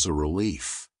presence as a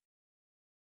relief.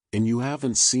 "And you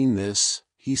haven't seen this?"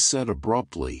 he said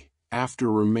abruptly,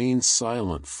 after remaining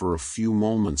silent for a few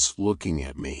moments looking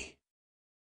at me.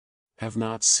 "Have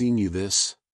not seen you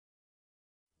this?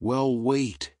 Well,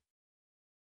 wait.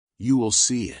 You will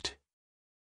see it."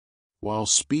 While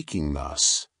speaking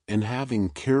thus, and having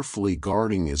carefully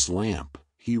guarding his lamp,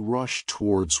 he rushed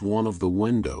towards one of the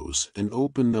windows and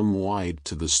opened them wide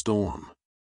to the storm.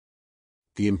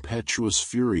 The impetuous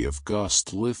fury of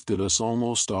gust lifted us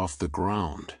almost off the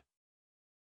ground.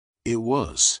 It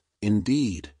was,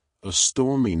 indeed, a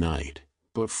stormy night,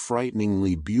 but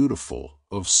frighteningly beautiful,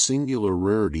 of singular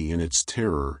rarity in its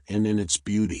terror and in its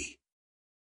beauty.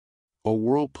 A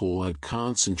whirlpool had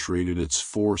concentrated its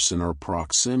force in our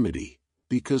proximity,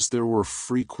 because there were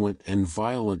frequent and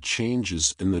violent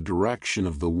changes in the direction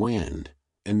of the wind,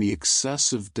 and the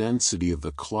excessive density of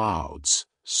the clouds,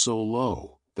 so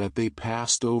low that they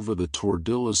passed over the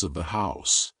tortillas of the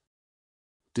house,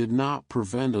 did not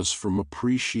prevent us from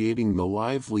appreciating the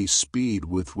lively speed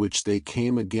with which they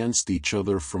came against each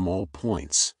other from all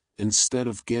points, instead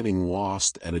of getting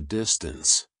lost at a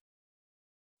distance.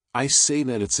 I say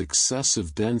that its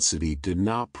excessive density did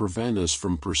not prevent us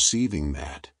from perceiving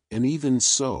that, and even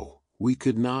so, we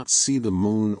could not see the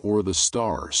moon or the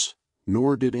stars,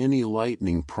 nor did any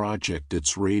lightning project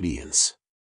its radiance.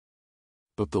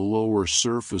 But the lower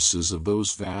surfaces of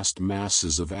those vast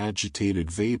masses of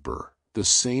agitated vapor, the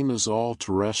same as all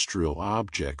terrestrial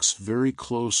objects very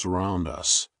close around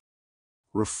us,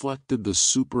 reflected the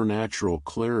supernatural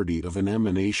clarity of an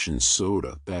emanation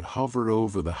soda that hovered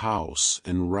over the house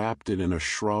and wrapped it in a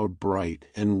shroud bright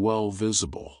and well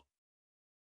visible.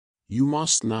 "You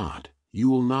must not, you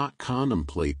will not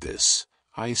contemplate this,"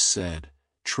 I said,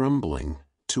 trembling,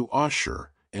 to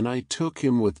Usher, and I took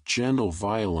him with gentle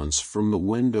violence from the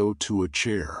window to a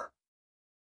chair.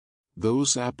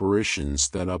 "Those apparitions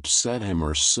that upset him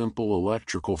are simple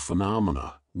electrical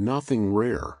phenomena, nothing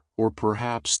rare, or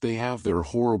perhaps they have their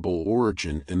horrible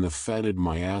origin in the fetid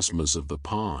miasmas of the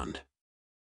pond.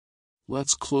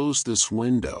 Let's close this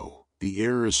window, the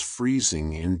air is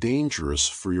freezing and dangerous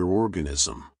for your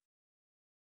organism.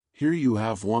 Here you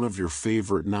have one of your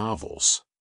favorite novels.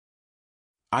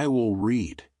 I will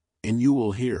read, and you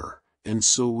will hear, and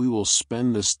so we will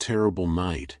spend this terrible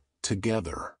night,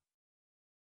 together."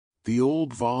 The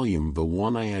old volume, the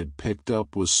one I had picked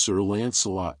up, was Sir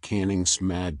Lancelot Canning's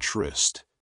Mad Tryst.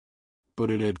 But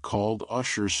it had called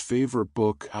Usher's favorite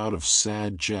book out of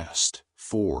sad jest,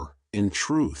 for, in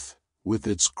truth, with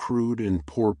its crude and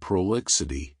poor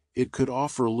prolixity, it could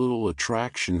offer little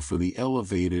attraction for the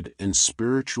elevated and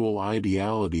spiritual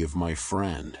ideality of my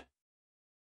friend.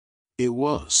 It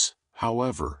was,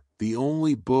 however, the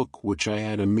only book which I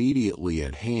had immediately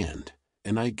at hand,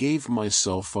 and I gave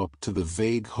myself up to the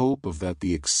vague hope of that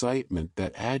the excitement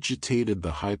that agitated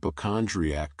the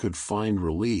hypochondriac could find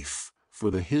relief, for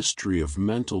the history of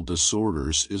mental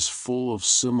disorders is full of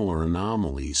similar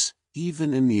anomalies,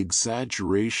 even in the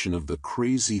exaggeration of the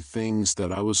crazy things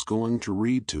that I was going to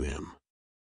read to him.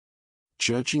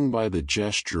 Judging by the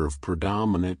gesture of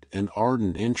predominant and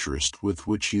ardent interest with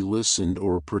which he listened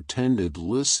or pretended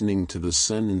listening to the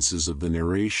sentences of the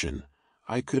narration,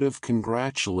 I could have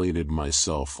congratulated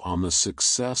myself on the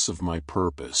success of my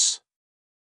purpose.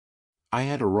 I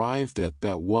had arrived at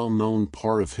that well-known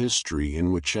part of history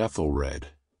in which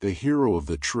Ethelred, the hero of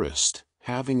the tryst,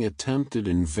 having attempted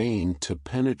in vain to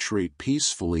penetrate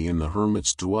peacefully in the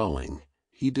hermit's dwelling,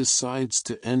 he decides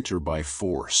to enter by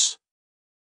force.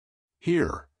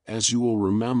 Here, as you will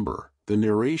remember, the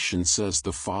narration says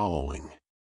the following.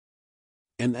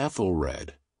 "And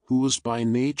Ethelred, who was by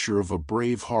nature of a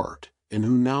brave heart, and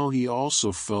who now he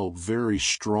also felt very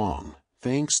strong,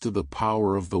 thanks to the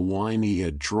power of the wine he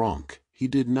had drunk, he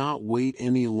did not wait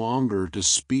any longer to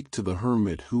speak to the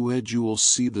hermit who had, you will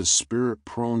see, the spirit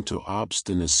prone to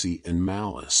obstinacy and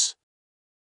malice.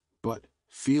 But,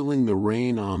 feeling the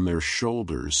rain on their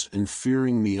shoulders and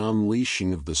fearing the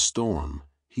unleashing of the storm,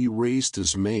 he raised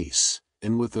his mace,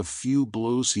 and with a few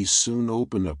blows he soon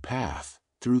opened a path,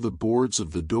 through the boards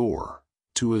of the door,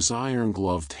 to his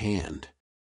iron-gloved hand.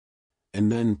 And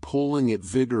then pulling it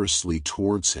vigorously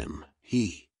towards him,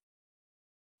 he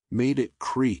made it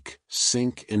creak,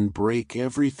 sink and break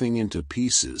everything into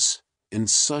pieces, in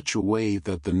such a way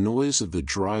that the noise of the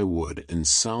dry wood and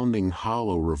sounding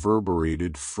hollow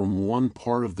reverberated from one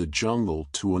part of the jungle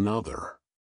to another.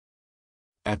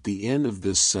 At the end of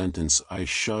this sentence I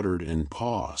shuddered and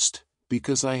paused,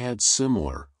 because I had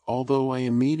similar, although I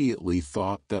immediately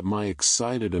thought that my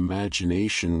excited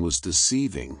imagination was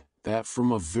deceiving, that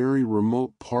from a very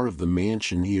remote part of the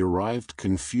mansion he arrived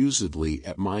confusedly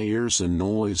at my ears a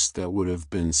noise that would have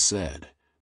been said,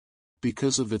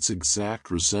 because of its exact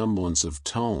resemblance of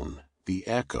tone, the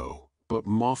echo, but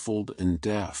muffled and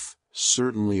deaf,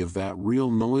 certainly of that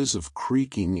real noise of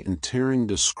creaking and tearing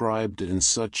described in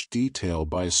such detail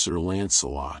by Sir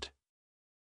Lancelot,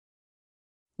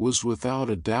 was without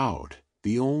a doubt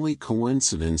the only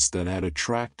coincidence that had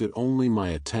attracted only my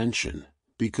attention,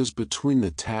 because between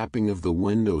the tapping of the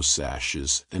window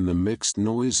sashes and the mixed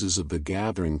noises of the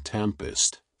gathering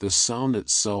tempest, the sound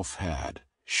itself had,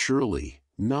 surely,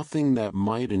 nothing that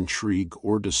might intrigue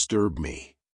or disturb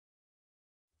me.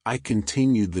 I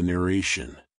continued the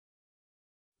narration.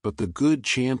 But the good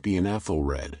champion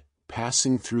Ethelred,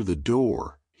 passing through the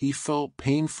door, he felt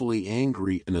painfully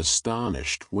angry and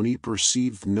astonished when he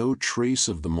perceived no trace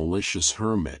of the malicious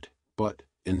hermit, but,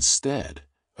 instead,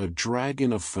 a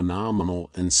dragon of phenomenal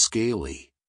and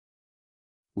scaly,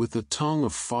 with a tongue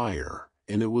of fire,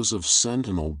 and it was of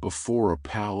sentinel before a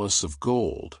palace of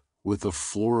gold, with a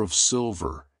floor of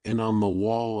silver, and on the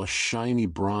wall a shiny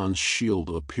bronze shield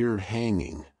appeared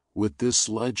hanging, with this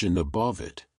legend above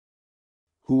it: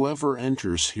 "Whoever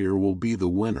enters here will be the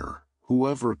winner,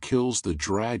 whoever kills the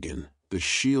dragon, the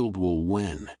shield will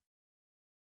win."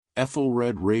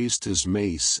 Ethelred raised his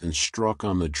mace and struck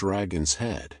on the dragon's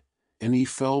head, and he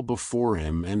fell before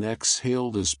him and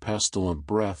exhaled his pestilent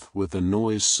breath with a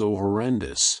noise so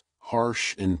horrendous,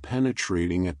 harsh and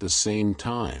penetrating at the same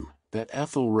time, that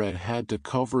Ethelred had to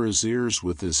cover his ears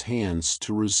with his hands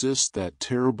to resist that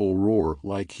terrible roar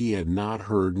like he had not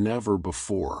heard never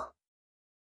before.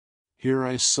 Here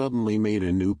I suddenly made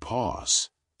a new pause,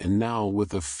 and now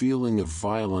with a feeling of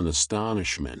violent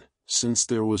astonishment, since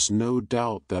there was no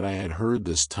doubt that I had heard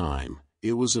this time.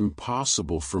 It was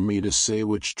impossible for me to say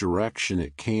which direction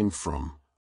it came from.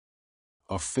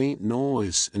 A faint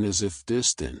noise, and as if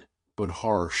distant, but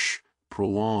harsh,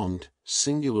 prolonged,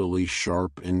 singularly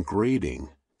sharp and grating,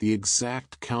 the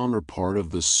exact counterpart of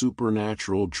the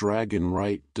supernatural dragon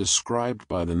rite described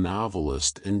by the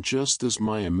novelist, and just as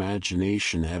my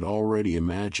imagination had already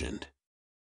imagined.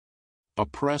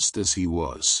 Oppressed as he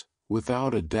was,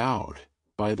 without a doubt,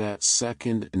 by that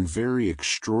second and very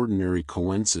extraordinary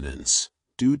coincidence,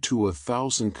 due to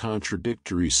 1,000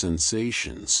 contradictory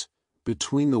sensations,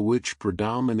 between the which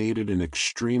predominated an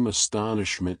extreme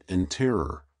astonishment and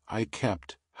terror, I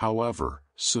kept, however,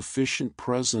 sufficient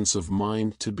presence of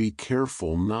mind to be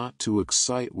careful not to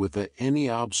excite with it any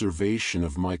observation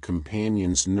of my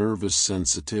companion's nervous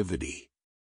sensitivity.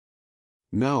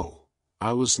 No,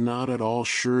 I was not at all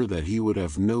sure that he would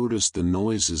have noticed the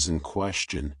noises in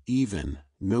question, even,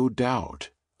 no doubt,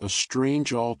 a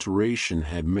strange alteration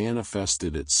had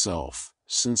manifested itself,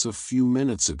 since a few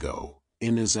minutes ago,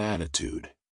 in his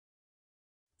attitude.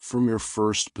 From your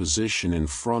first position in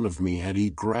front of me had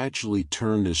he gradually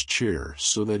turned his chair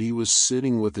so that he was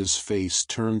sitting with his face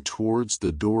turned towards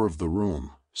the door of the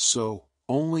room, so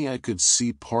only I could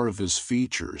see part of his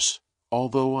features,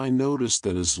 although I noticed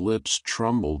that his lips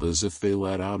trembled as if they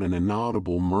let out an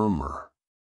inaudible murmur.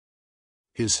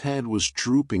 His head was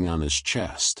drooping on his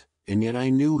chest, and yet I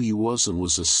knew he was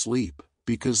asleep,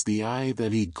 because the eye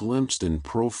that he glimpsed in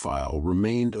profile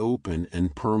remained open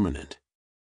and permanent.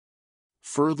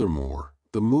 Furthermore,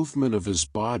 the movement of his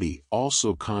body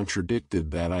also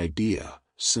contradicted that idea,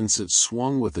 since it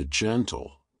swung with a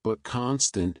gentle, but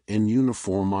constant and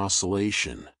uniform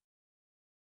oscillation.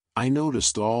 I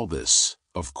noticed all this,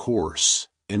 of course,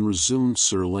 and resumed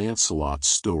Sir Lancelot's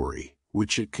story,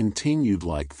 which it continued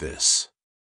like this.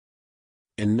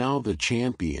 And now the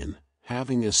champion,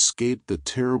 having escaped the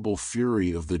terrible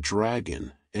fury of the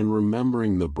dragon, and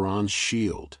remembering the bronze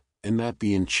shield, and that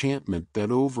the enchantment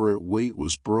that over it weight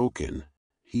was broken,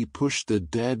 he pushed the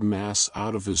dead mass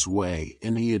out of his way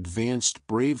and he advanced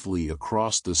bravely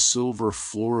across the silver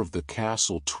floor of the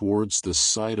castle towards the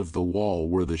side of the wall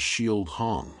where the shield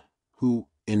hung, who,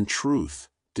 in truth,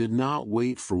 did not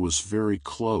wait for was very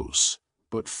close,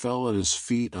 but fell at his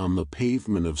feet on the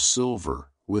pavement of silver,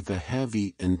 with a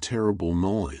heavy and terrible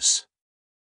noise.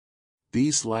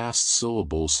 These last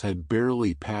syllables had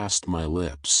barely passed my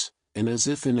lips, and as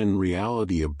if in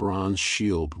reality a bronze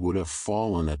shield would have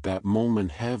fallen at that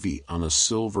moment heavy on a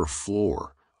silver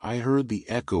floor, I heard the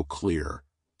echo clear,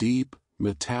 deep,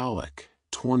 metallic,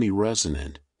 20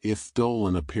 resonant, if dull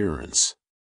in appearance.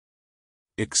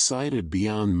 Excited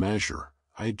beyond measure,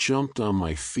 I jumped on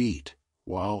my feet,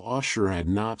 while Usher had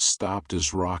not stopped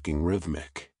his rocking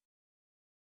rhythmic.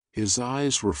 His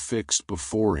eyes were fixed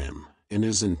before him, and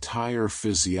his entire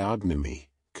physiognomy,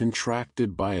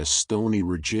 contracted by a stony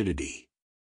rigidity.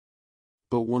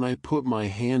 But when I put my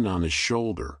hand on his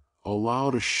shoulder, a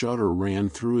loud shudder ran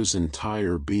through his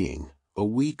entire being, a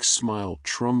weak smile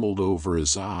trembled over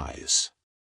his eyes,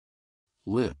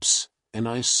 lips, and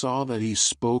I saw that he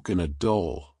spoke in a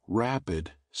dull,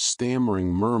 rapid, stammering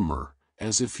murmur,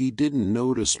 as if he didn't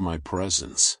notice my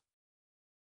presence.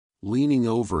 Leaning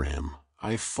over him,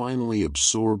 I finally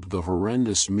absorbed the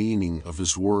horrendous meaning of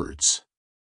his words.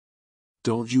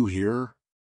 "Don't you hear?"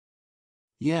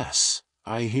 "Yes,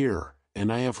 I hear,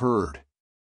 and I have heard.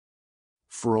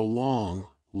 For a long,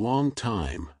 long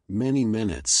time, many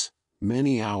minutes,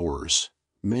 many hours,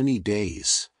 many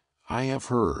days, I have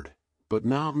heard, but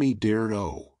not me dared.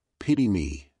 Oh, pity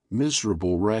me,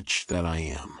 miserable wretch that I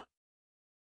am.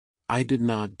 I did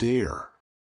not dare.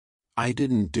 I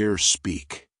didn't dare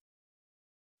speak.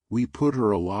 We put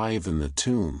her alive in the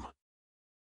tomb.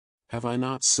 Have I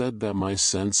not said that my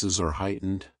senses are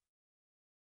heightened?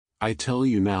 I tell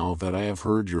you now that I have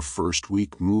heard your first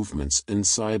weak movements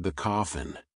inside the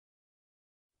coffin.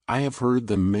 I have heard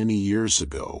them many years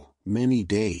ago, many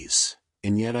days,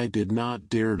 and yet I did not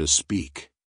dare to speak.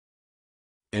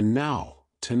 And now,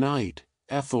 tonight,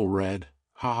 Ethelred,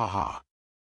 ha ha ha.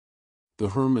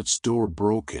 The hermit's door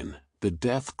broken, the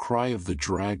death cry of the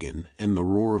dragon and the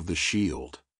roar of the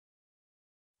shield.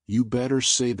 You better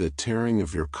say the tearing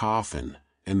of your coffin,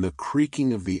 and the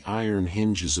creaking of the iron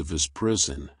hinges of his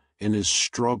prison, and his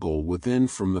struggle within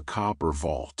from the copper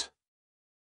vault.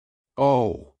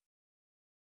 Oh!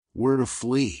 Where to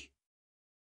flee?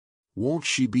 Won't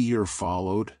she be here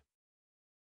followed?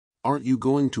 Aren't you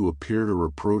going to appear to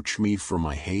reproach me for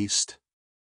my haste?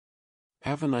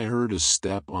 Haven't I heard his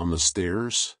step on the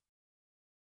stairs?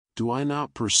 Do I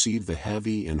not perceive the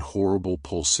heavy and horrible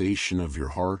pulsation of your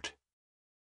heart?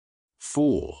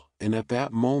 Fool!" And at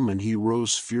that moment he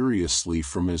rose furiously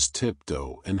from his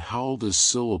tiptoe and howled his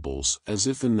syllables as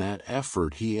if in that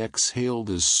effort he exhaled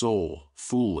his soul.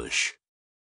 "Foolish!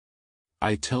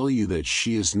 I tell you that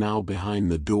she is now behind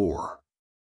the door."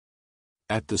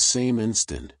 At the same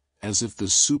instant, as if the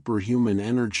superhuman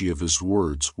energy of his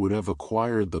words would have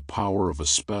acquired the power of a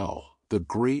spell, the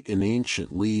great and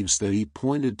ancient leaves that he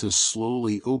pointed to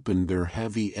slowly opened their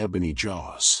heavy ebony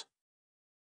jaws.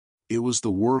 It was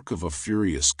the work of a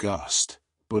furious gust,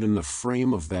 but in the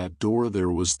frame of that door there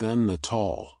was then the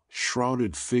tall,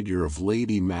 shrouded figure of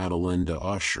Lady Madeleine de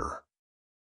Usher.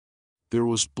 There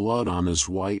was blood on his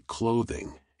white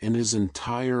clothing, and his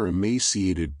entire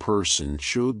emaciated person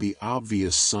showed the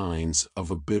obvious signs of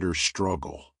a bitter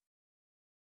struggle.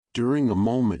 During a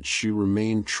moment she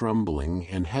remained trembling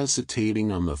and hesitating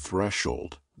on the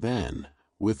threshold, then,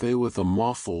 with a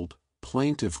muffled,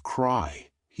 plaintive cry,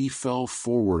 he fell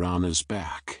forward on his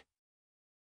back.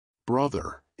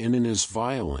 "Brother," and in his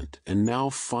violent and now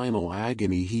final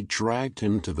agony he dragged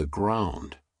him to the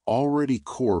ground, already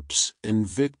corpse and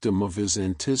victim of his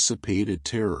anticipated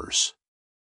terrors.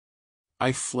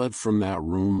 I fled from that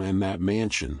room and that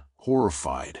mansion,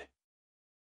 horrified.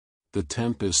 The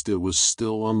tempest it was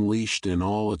still unleashed in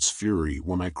all its fury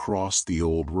when I crossed the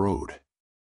old road.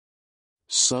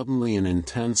 Suddenly an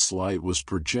intense light was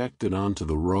projected onto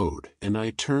the road, and I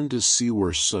turned to see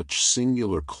where such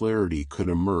singular clarity could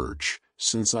emerge,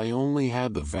 since I only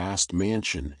had the vast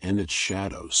mansion and its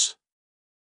shadows.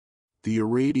 The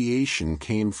irradiation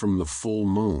came from the full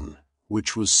moon,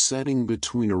 which was setting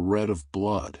between a red of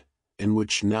blood, and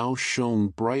which now shone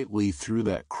brightly through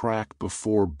that crack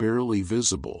before barely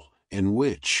visible, and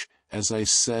which, as I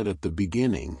said at the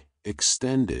beginning,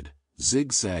 extended,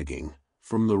 zigzagging,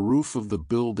 from the roof of the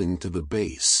building to the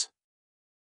base.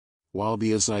 While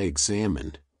as I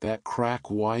examined, that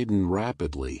crack widened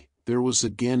rapidly, there was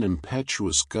again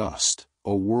impetuous gust,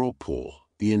 a whirlpool,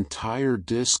 The entire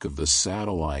disk of the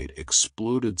satellite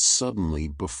exploded suddenly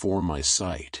before my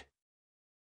sight.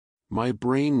 My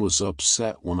brain was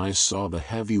upset when I saw the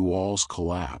heavy walls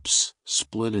collapse,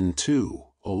 split in two.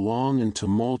 A long and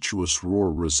tumultuous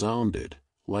roar resounded,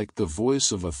 like the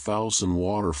voice of 1,000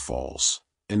 waterfalls,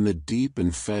 and the deep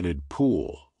and fetid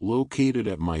pool, located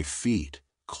at my feet,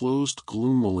 closed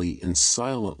gloomily and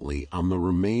silently on the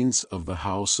remains of the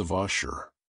house of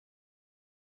Usher.